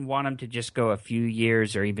I wouldn't want them to just go a few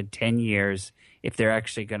years or even 10 years if they're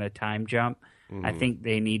actually going to time jump. I think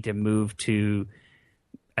they need to move to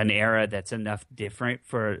an era that's enough different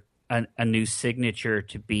for a new signature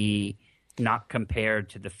to be not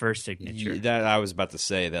compared to the first signature. That I was about to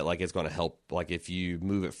say that, like, it's going to help, like, if you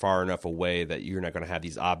move it far enough away that you're not going to have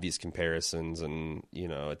these obvious comparisons, and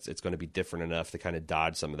it's going to be different enough to kind of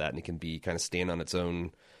dodge some of that, and it can be kind of stand on its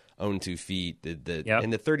own 2 feet. And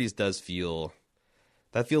the 30s does feels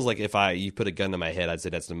like if you put a gun to my head, I'd say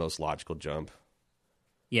that's the most logical jump.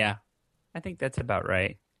 Yeah. I think that's about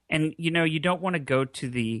right. And, you don't want to go to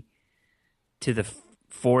the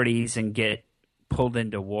 40s and get pulled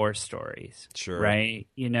into war stories. Sure. Right?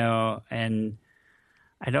 And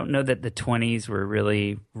I don't know that the 20s were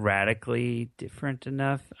really radically different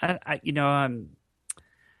enough. I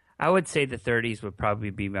would say the 30s would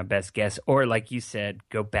probably be my best guess. Or, like you said,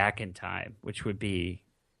 go back in time, which would be...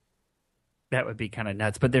 That would be kind of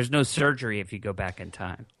nuts, but there's no surgery if you go back in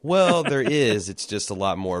time. Well, there is. It's just a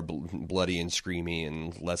lot more bloody and screamy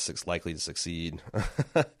and less likely to succeed.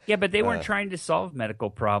 Yeah, but they weren't trying to solve medical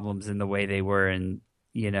problems in the way they were in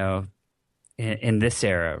this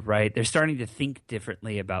era, right? They're starting to think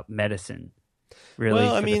differently about medicine. Really?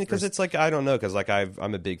 Well, I mean, because it's like, I don't know, because like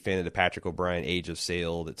I'm a big fan of the Patrick O'Brian Age of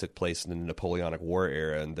Sail that took place in the Napoleonic War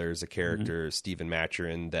era, and there's a character, Stephen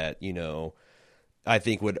Maturin, that I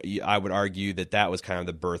think I would argue that was kind of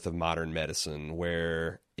the birth of modern medicine,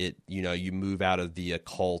 where you move out of the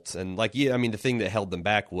occult, and the thing that held them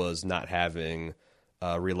back was not having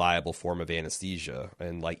reliable form of anesthesia,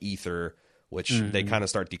 and like ether, which they kind of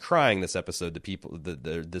start decrying this episode to people,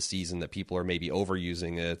 the season, that people are maybe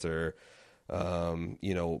overusing it, or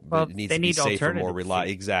it needs to be safer, more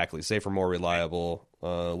reliable. Exactly, safer, more reliable,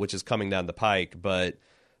 which is coming down the pike. But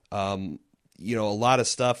a lot of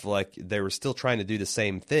stuff, like, they were still trying to do the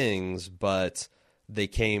same things, but they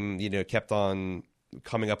kept on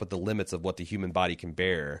coming up with the limits of what the human body can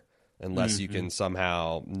bear, unless you can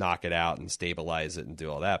somehow knock it out and stabilize it and do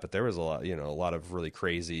all that. But there was a lot of really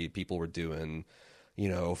crazy people were doing,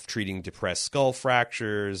 treating depressed skull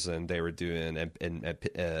fractures, and they were doing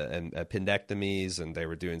appendectomies, and they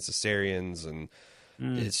were doing cesareans, and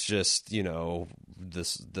it's just,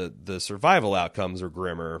 the survival outcomes are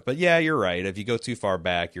grimmer. But yeah, you're right. If you go too far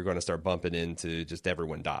back, you're going to start bumping into just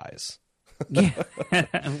everyone dies. Yeah.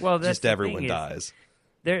 Well, that's just everyone dies.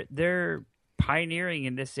 They're pioneering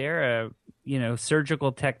in this era,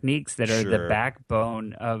 surgical techniques that are the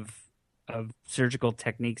backbone of surgical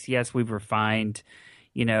techniques. Yes, we've refined,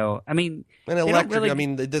 and electric.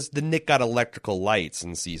 The Nick got electrical lights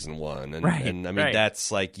in season 1, and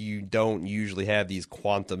that's like, you don't usually have these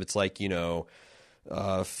quantum. It's like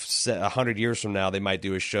 100 years from now, they might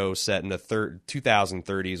do a show set in the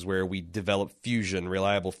 2030s where we develop fusion,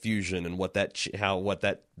 reliable fusion, and what that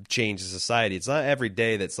changes society. It's not every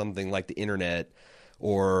day that something like the internet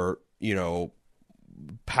or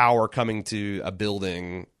power coming to a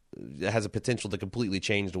building has a potential to completely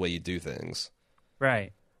change the way you do things.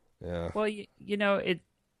 Right. Yeah. Well,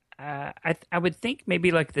 I would think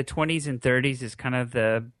maybe like the 20s and 30s is kind of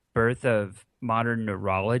the birth of modern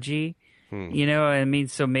neurology.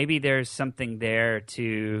 So maybe there's something there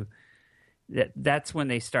that's when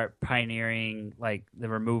they start pioneering, like, the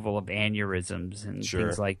removal of aneurysms and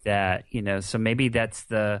things like that, so maybe that's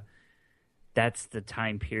the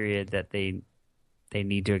time period that they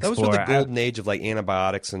need to explore. That was with the golden age of, like,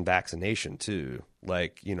 antibiotics and vaccination too.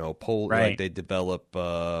 Like, like they develop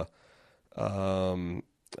what's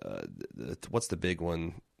the big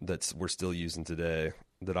one we're still using today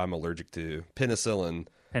that I'm allergic to? Penicillin,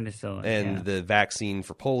 and the vaccine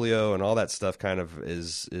for polio and all that stuff kind of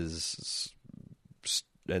is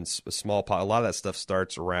and smallpox. A lot of that stuff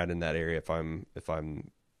starts around in that area, if I'm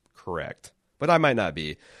correct, but I might not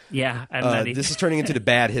be. Yeah, I'm not either. This is turning into the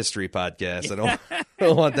bad history podcast. I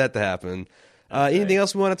don't want that to happen. Anything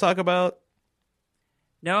else we want to talk about?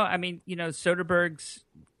 No, Soderbergh's.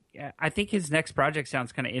 I think his next project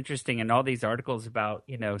sounds kind of interesting, and all these articles about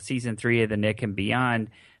season 3 of The Nick and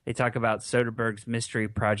beyond. They talk about Soderbergh's mystery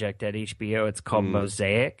project at HBO. It's called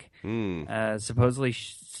Mosaic, supposedly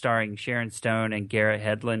starring Sharon Stone and Garrett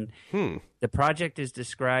Hedlund. The project is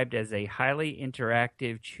described as a highly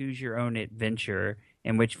interactive choose-your-own adventure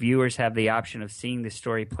in which viewers have the option of seeing the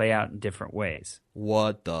story play out in different ways.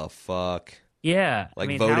 What the fuck? Yeah.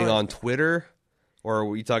 Like voting on Twitter? Or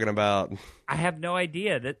were you talking about? I have no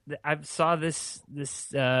idea. That I saw this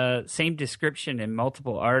same description in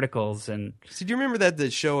multiple articles. And so, do you remember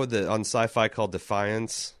the show on Sci-Fi called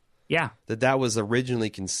Defiance? Yeah, that was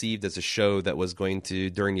originally conceived as a show that was going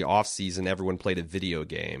to, during the off season, everyone played a video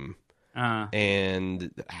game,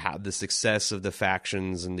 and how the success of the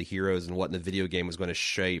factions and the heroes and what in the video game was going to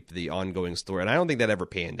shape the ongoing story. And I don't think that ever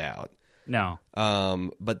panned out. No.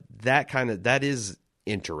 But that is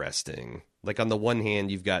interesting. Like, on the one hand,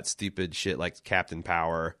 you've got stupid shit like Captain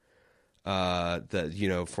Power,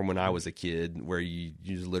 that from when I was a kid, where you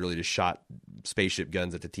literally just shot spaceship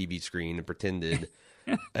guns at the TV screen and pretended,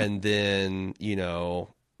 and then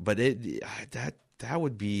but that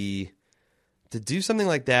would be, to do something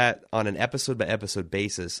like that on an episode by episode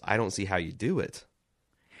basis. I don't see how you do it.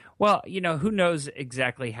 Well, who knows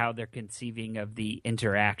exactly how they're conceiving of the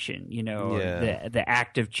interaction, the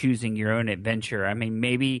act of choosing your own adventure.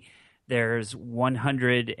 Maybe there's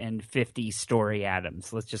 150 story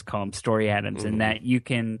atoms. Let's just call them story atoms, and that you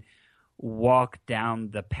can walk down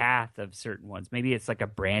the path of certain ones. Maybe it's like a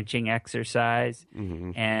branching exercise,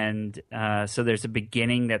 and so there's a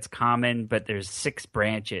beginning that's common, but there's 6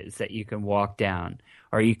 branches that you can walk down,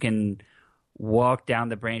 or you can walk down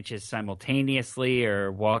the branches simultaneously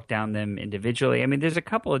or walk down them individually. There's a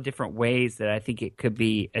couple of different ways that I think it could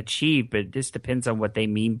be achieved, but it just depends on what they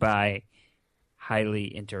mean by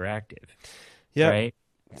highly interactive. Yeah, right?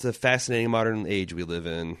 It's a fascinating modern age we live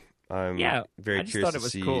in. I'm very curious to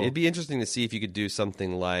see. Cool. It'd be interesting to see if you could do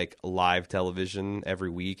something like live television every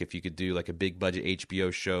week. If you could do like a big budget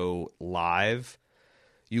HBO show live,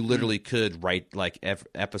 you literally could write like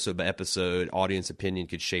episode by episode. Audience opinion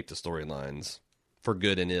could shape the storylines for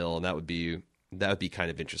good and ill, and that would be kind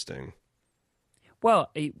of interesting. Well,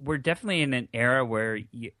 we're definitely in an era where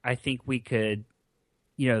I think we could,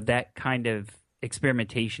 that kind of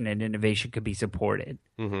experimentation and innovation could be supported,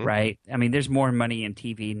 Mm-hmm. right? I mean, there's more money in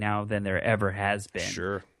TV now than there ever has been.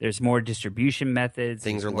 Sure. There's more distribution methods.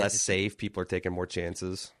 Things are less safe. People are taking more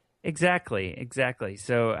chances. Exactly.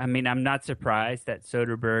 So, I mean, I'm not surprised that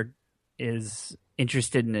Soderbergh is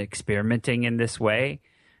interested in experimenting in this way.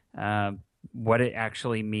 What it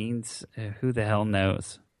actually means, who the hell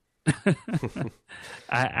knows?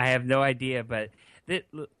 I have no idea, but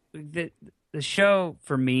the show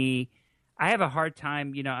for me, I have a hard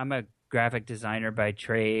time. I'm a graphic designer by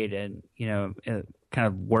trade, and kind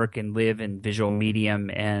of work and live in visual medium.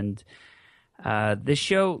 And this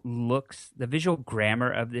show the visual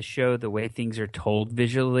grammar of this show, the way things are told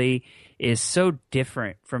visually, is so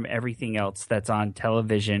different from everything else that's on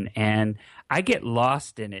television, and I get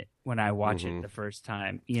lost in it when I watch it the first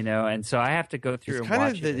time, and so I have to go through it's and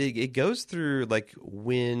watch it goes through, like,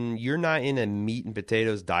 when you're not in a meat and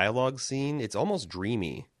potatoes dialogue scene, it's almost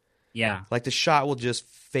dreamy. Yeah. Like the shot will just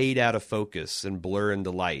fade out of focus and blur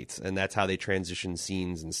into light, and that's how they transition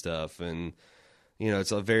scenes and stuff. And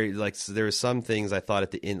it's a very, like, there were some things I thought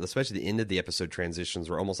at the end, especially the end of the episode transitions,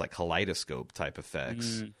 were almost like kaleidoscope type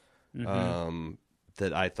effects.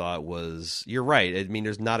 That I thought was, you're right. I mean,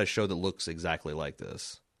 there's not a show that looks exactly like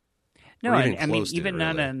this. No, I mean, even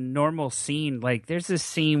on a normal scene, like there's this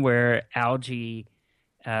scene where Algie,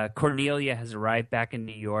 Cornelia has arrived back in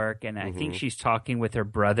New York, and I think she's talking with her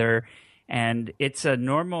brother, and it's a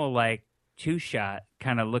normal, like, 2-shot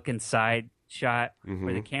kind of look inside shot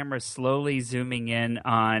where the camera's slowly zooming in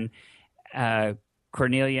on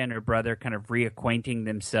Cornelia and her brother kind of reacquainting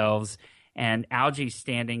themselves, and Algie's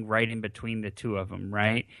standing right in between the two of them,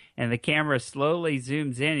 right? And the camera slowly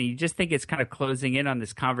zooms in, and you just think it's kind of closing in on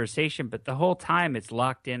this conversation, but the whole time it's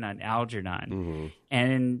locked in on Algernon.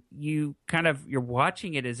 And you're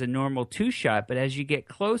watching it as a normal 2-shot, but as you get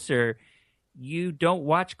closer, you don't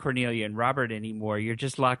watch Cornelia and Robert anymore. You're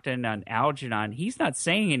just locked in on Algernon. He's not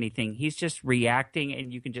saying anything. He's just reacting,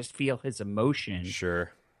 and you can just feel his emotion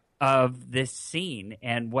of this scene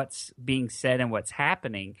and what's being said and what's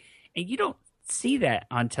happening. And you don't see that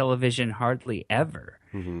on television hardly ever,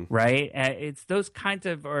 right? It's those kinds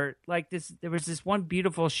of, or like this, there was this one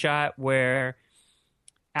beautiful shot where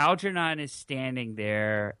Algernon is standing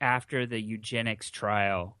there after the eugenics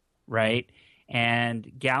trial, right? And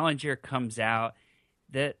Gallinger comes out.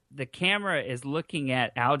 The camera is looking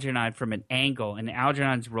at Algernon from an angle, and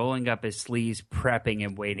Algernon's rolling up his sleeves, prepping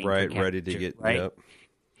and waiting. Right, ready to get, right? Yep.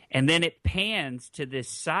 And then it pans to this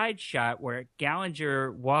side shot where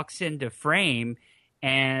Gallinger walks into frame,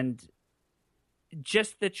 and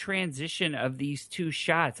just the transition of these two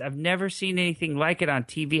shots. I've never seen anything like it on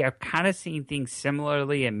TV. I've kind of seen things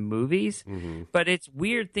similarly in movies, but it's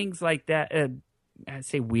weird things like that. I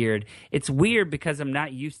say weird. It's weird because I'm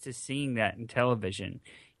not used to seeing that in television.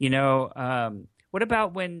 What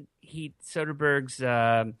about when Soderbergh's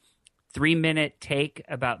 3-minute take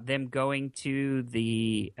about them going to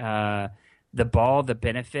the ball, the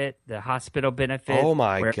benefit, the hospital benefit? Oh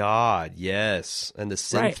my God, yes. And the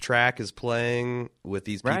synth track is playing with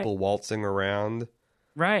these people waltzing around.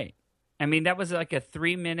 Right. I mean, that was like a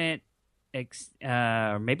 3-minute,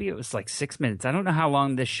 maybe it was like 6 minutes. I don't know how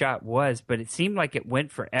long this shot was, but it seemed like it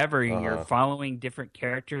went forever. You're following different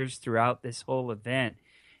characters throughout this whole event.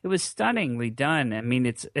 It was stunningly done. I mean,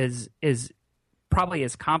 it's probably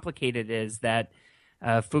as complicated as that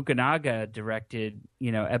Fukunaga directed,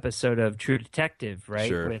 episode of True Detective, right?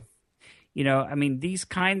 Sure. With, I mean, these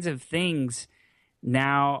kinds of things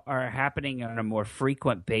now are happening on a more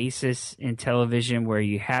frequent basis in television, where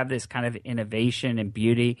you have this kind of innovation and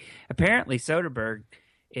beauty. Apparently, Soderbergh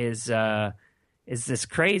is this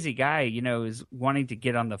crazy guy, is wanting to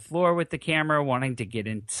get on the floor with the camera, wanting to get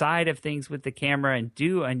inside of things with the camera and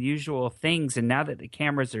do unusual things. And now that the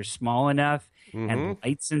cameras are small enough and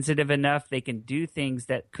light sensitive enough, they can do things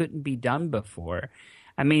that couldn't be done before.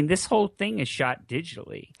 I mean, this whole thing is shot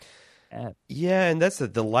digitally. Yeah, and that's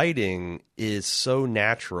the lighting is so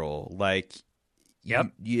natural. Like,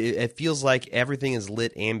 it feels like everything is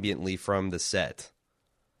lit ambiently from the set.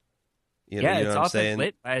 It's often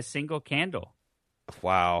lit by a single candle.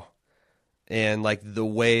 Wow. And like the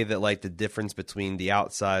way that, like, the difference between the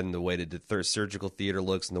outside and the way that the surgical theater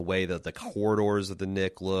looks, and the way that the corridors of the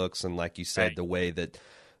Nick looks, and like you said, the way that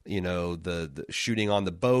the shooting on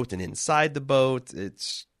the boat and inside the boat,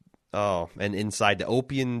 and inside the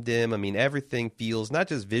opium den. I mean, everything feels not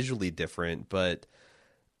just visually different, but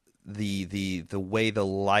the way the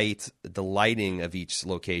lighting of each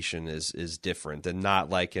location is different, and not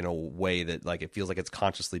like in a way that, like, it feels like it's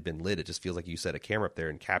consciously been lit. It just feels like you set a camera up there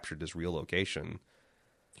and captured this real location.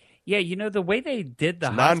 Yeah, the way they did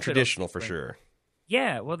the non-traditional for sure.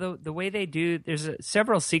 Yeah, well, the way they do, there's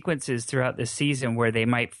several sequences throughout the season where they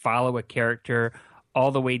might follow a character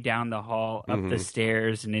all the way down the hall, up the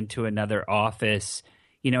stairs, and into another office.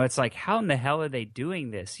 It's like, how in the hell are they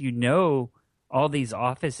doing this? All these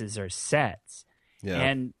offices are sets. Yeah.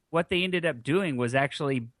 And what they ended up doing was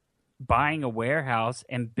actually buying a warehouse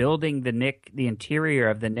and building the interior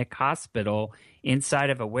of the Nick Hospital inside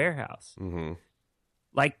of a warehouse. Mm-hmm.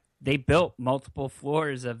 Like, they built multiple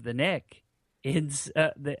floors of the Nick.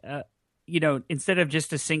 Instead of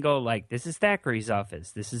just a single, like, this is Thackeray's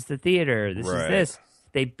office, this is the theater, this is this.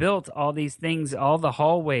 They built all these things, all the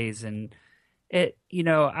hallways, and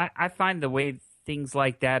I find the way things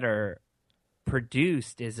like that are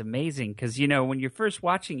produced is amazing because when you're first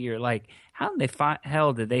watching, you're like, how in the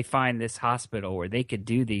hell did they find this hospital where they could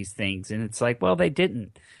do these things? And it's like, well, they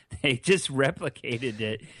didn't. They just replicated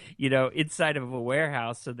it, inside of a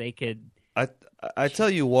warehouse so they could. I tell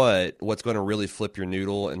you what's going to really flip your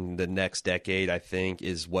noodle in the next decade, I think,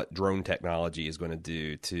 is what drone technology is going to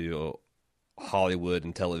do to Hollywood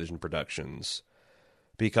and television productions.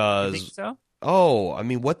 Because, you think so? I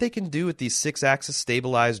mean, what they can do with these 6-axis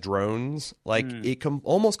stabilized drones, like it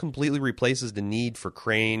almost completely replaces the need for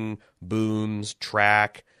crane, booms,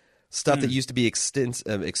 track, stuff that used to be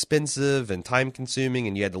expensive and time consuming,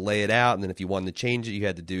 and you had to lay it out, and then if you wanted to change it, you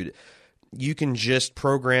had to do it. You can just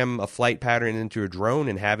program a flight pattern into a drone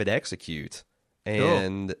and have it execute.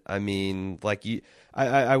 And cool. I mean, like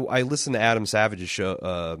I listen to Adam Savage's show,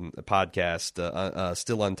 podcast,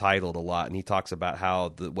 Still Untitled, a lot, and he talks about how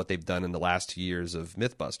what they've done in the last 2 years of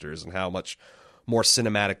MythBusters and how much more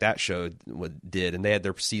cinematic that show did. And they had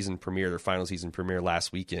their final season premiere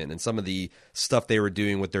last weekend, and some of the stuff they were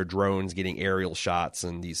doing with their drones, getting aerial shots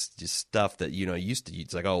and these just stuff that used to,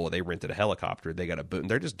 it's like, oh well, they rented a helicopter, they got a boot, and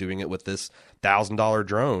they're just doing it with this $1,000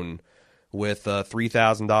 drone with a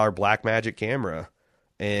 $3,000 Blackmagic camera.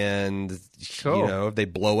 And cool. If they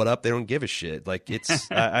blow it up, they don't give a shit. Like it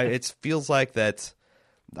feels like that.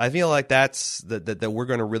 I feel like that we're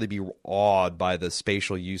going to really be awed by the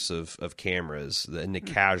spatial use of cameras and the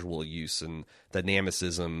casual use and the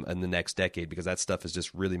dynamicism in the next decade, because that stuff is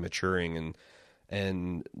just really maturing,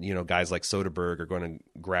 and guys like Soderbergh are going to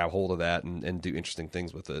grab hold of that and do interesting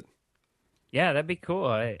things with it. Yeah, that'd be cool.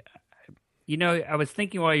 I was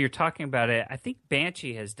thinking while you're talking about it, I think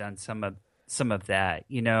Banshee has done some of that.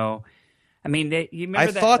 I mean, you remember I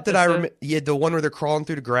thought that the one where they're crawling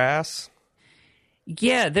through the grass.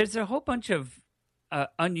 Yeah, there's a whole bunch of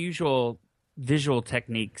unusual visual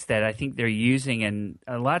techniques that I think they're using, and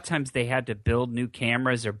a lot of times they had to build new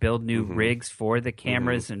cameras or build new rigs for the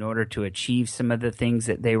cameras in order to achieve some of the things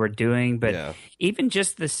that they were doing. But even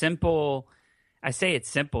just the simple, I say it's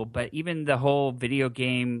simple, but even the whole video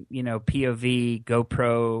game, POV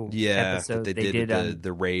GoPro episode they did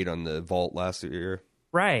the raid on the vault last year.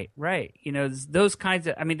 Right. Those kinds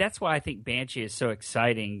of, I mean, that's why I think Banshee is so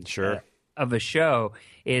exciting. Sure. Of a show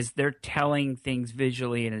is they're telling things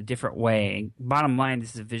visually in a different way. And bottom line,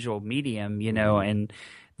 this is a visual medium, and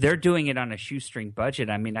they're doing it on a shoestring budget.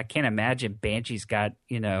 I mean, I can't imagine Banshee's got,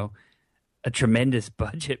 a tremendous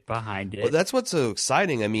budget behind it. Well, that's what's so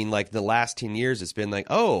exciting. I mean, like the last 10 years, it's been like,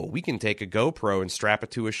 oh, we can take a GoPro and strap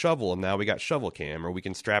it to a shovel, and now we got shovel cam, or we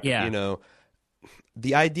can strap it,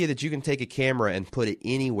 the idea that you can take a camera and put it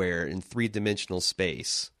anywhere in 3-dimensional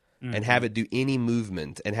space. And have it do any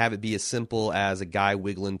movement, and have it be as simple as a guy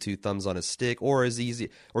wiggling 2 thumbs on a stick, or as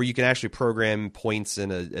easy, or you can actually program points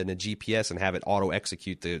in a GPS and have it auto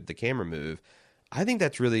execute the camera move. I think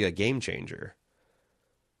that's really a game changer.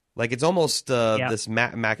 Like it's almost this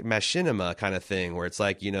machinima kind of thing where it's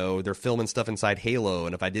like, they're filming stuff inside Halo,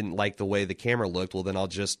 and if I didn't like the way the camera looked, well then I'll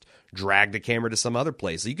just drag the camera to some other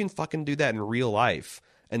place. So you can fucking do that in real life,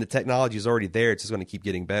 and the technology is already there. It's just going to keep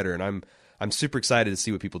getting better, and I'm super excited to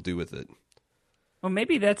see what people do with it. Well,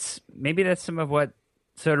 maybe that's some of what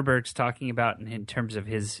Soderbergh's talking about in terms of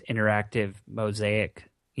his interactive Mosaic,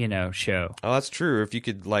 show. Oh, that's true. If you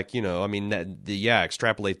could,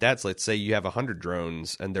 extrapolate that. So let's say you have 100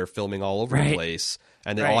 drones and they're filming all over the place,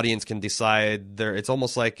 and the audience can decide. It's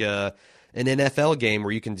almost like an NFL game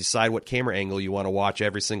where you can decide what camera angle you want to watch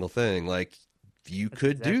every single thing. Like you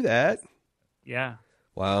could do that. Yeah.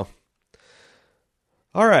 Wow.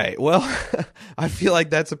 All right. Well, I feel like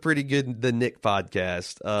that's a pretty good The Nick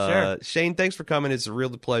podcast. Sure. Shane, thanks for coming. It's a real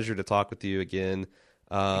pleasure to talk with you again.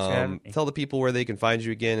 Tell the people where they can find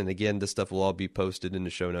you again. And again, this stuff will all be posted in the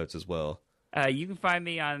show notes as well. You can find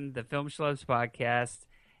me on the Film Schlubs podcast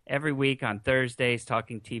every week on Thursdays,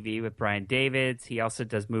 talking TV with Brian Davids. He also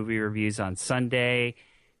does movie reviews on Sunday,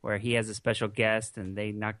 where he has a special guest and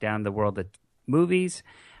they knock down the world of movies.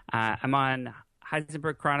 I'm on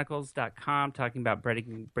HeisenbergChronicles.com, talking about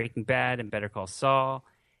Breaking Bad and Better Call Saul.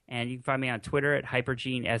 And you can find me on Twitter at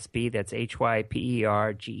HypergeneSB. That's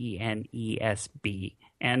HyperGenesB.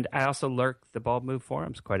 And I also lurk the Bald Move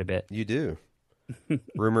forums quite a bit. You do.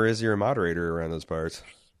 Rumor is you're a moderator around those parts.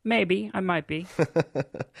 Maybe. I might be.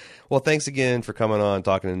 Well, thanks again for coming on,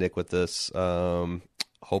 talking to Nick with us.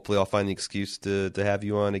 Hopefully I'll find the excuse to have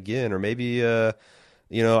you on again. Or maybe,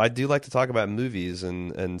 I do like to talk about movies.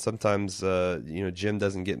 And sometimes, Jim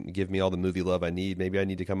doesn't give me all the movie love I need. Maybe I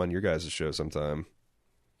need to come on your guys' show sometime.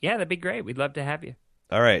 Yeah, that'd be great. We'd love to have you.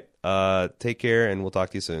 All right. Take care, and we'll talk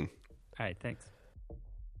to you soon. All right. Thanks.